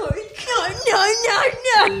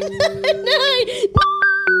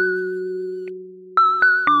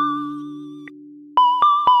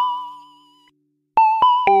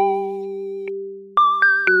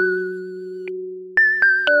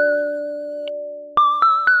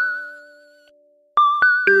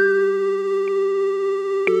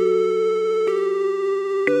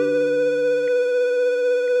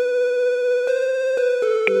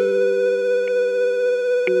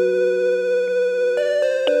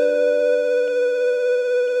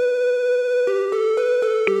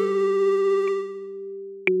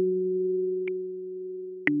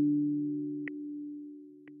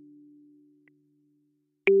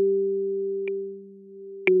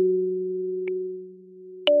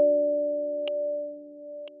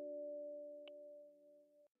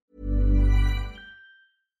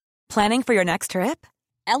 Planning for your next trip?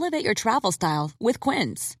 Elevate your travel style with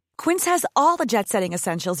Quince. Quince has all the jet-setting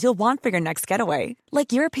essentials you'll want for your next getaway,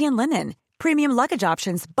 like European linen, premium luggage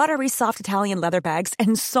options, buttery soft Italian leather bags,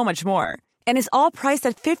 and so much more. And is all priced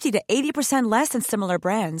at 50 to 80% less than similar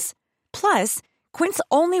brands. Plus, Quince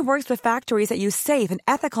only works with factories that use safe and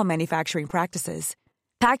ethical manufacturing practices.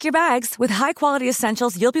 Pack your bags with high-quality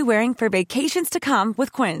essentials you'll be wearing for vacations to come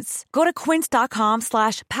with Quince. Go to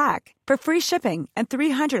quince.com/pack for free shipping and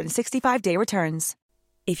 365-day returns.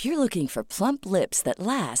 If you're looking for plump lips that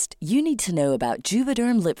last, you need to know about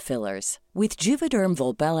Juvederm lip fillers. With Juvederm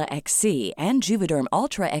Volbella XC and Juvederm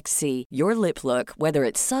Ultra XC, your lip look, whether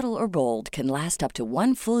it's subtle or bold, can last up to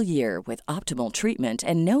 1 full year with optimal treatment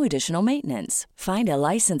and no additional maintenance. Find a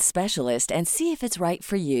licensed specialist and see if it's right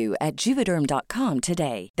for you at Juvederm.com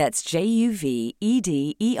today. That's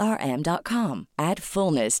JUVEDERM.com. Add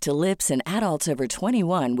fullness to lips in adults over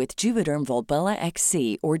 21 with Juvederm Volbella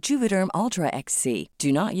XC or Juvederm Ultra XC.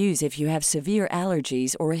 Do not use if you have severe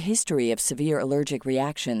allergies or a history of severe allergic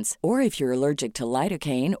reactions, or if you're allergic to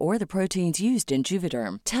lidocaine or the proteins used in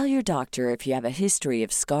Juvederm. Tell your doctor if you have a history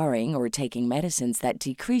of scarring or taking medicines that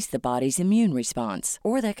decrease the body's immune response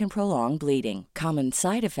or that can prolong bleeding. Common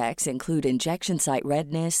side effects include injection site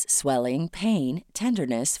redness, swelling, pain,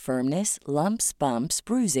 tenderness, firmness, lumps, bumps,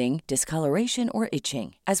 bruising, discoloration, or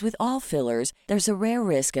itching. As with all fillers, there's a rare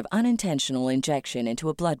risk of unintentional injection into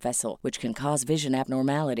a blood vessel, which can cause vision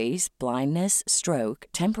abnormalities, blindness, stroke,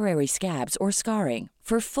 temporary scabs, or scarring.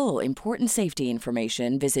 For full, important safety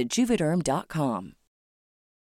information, visit Juvederm.com.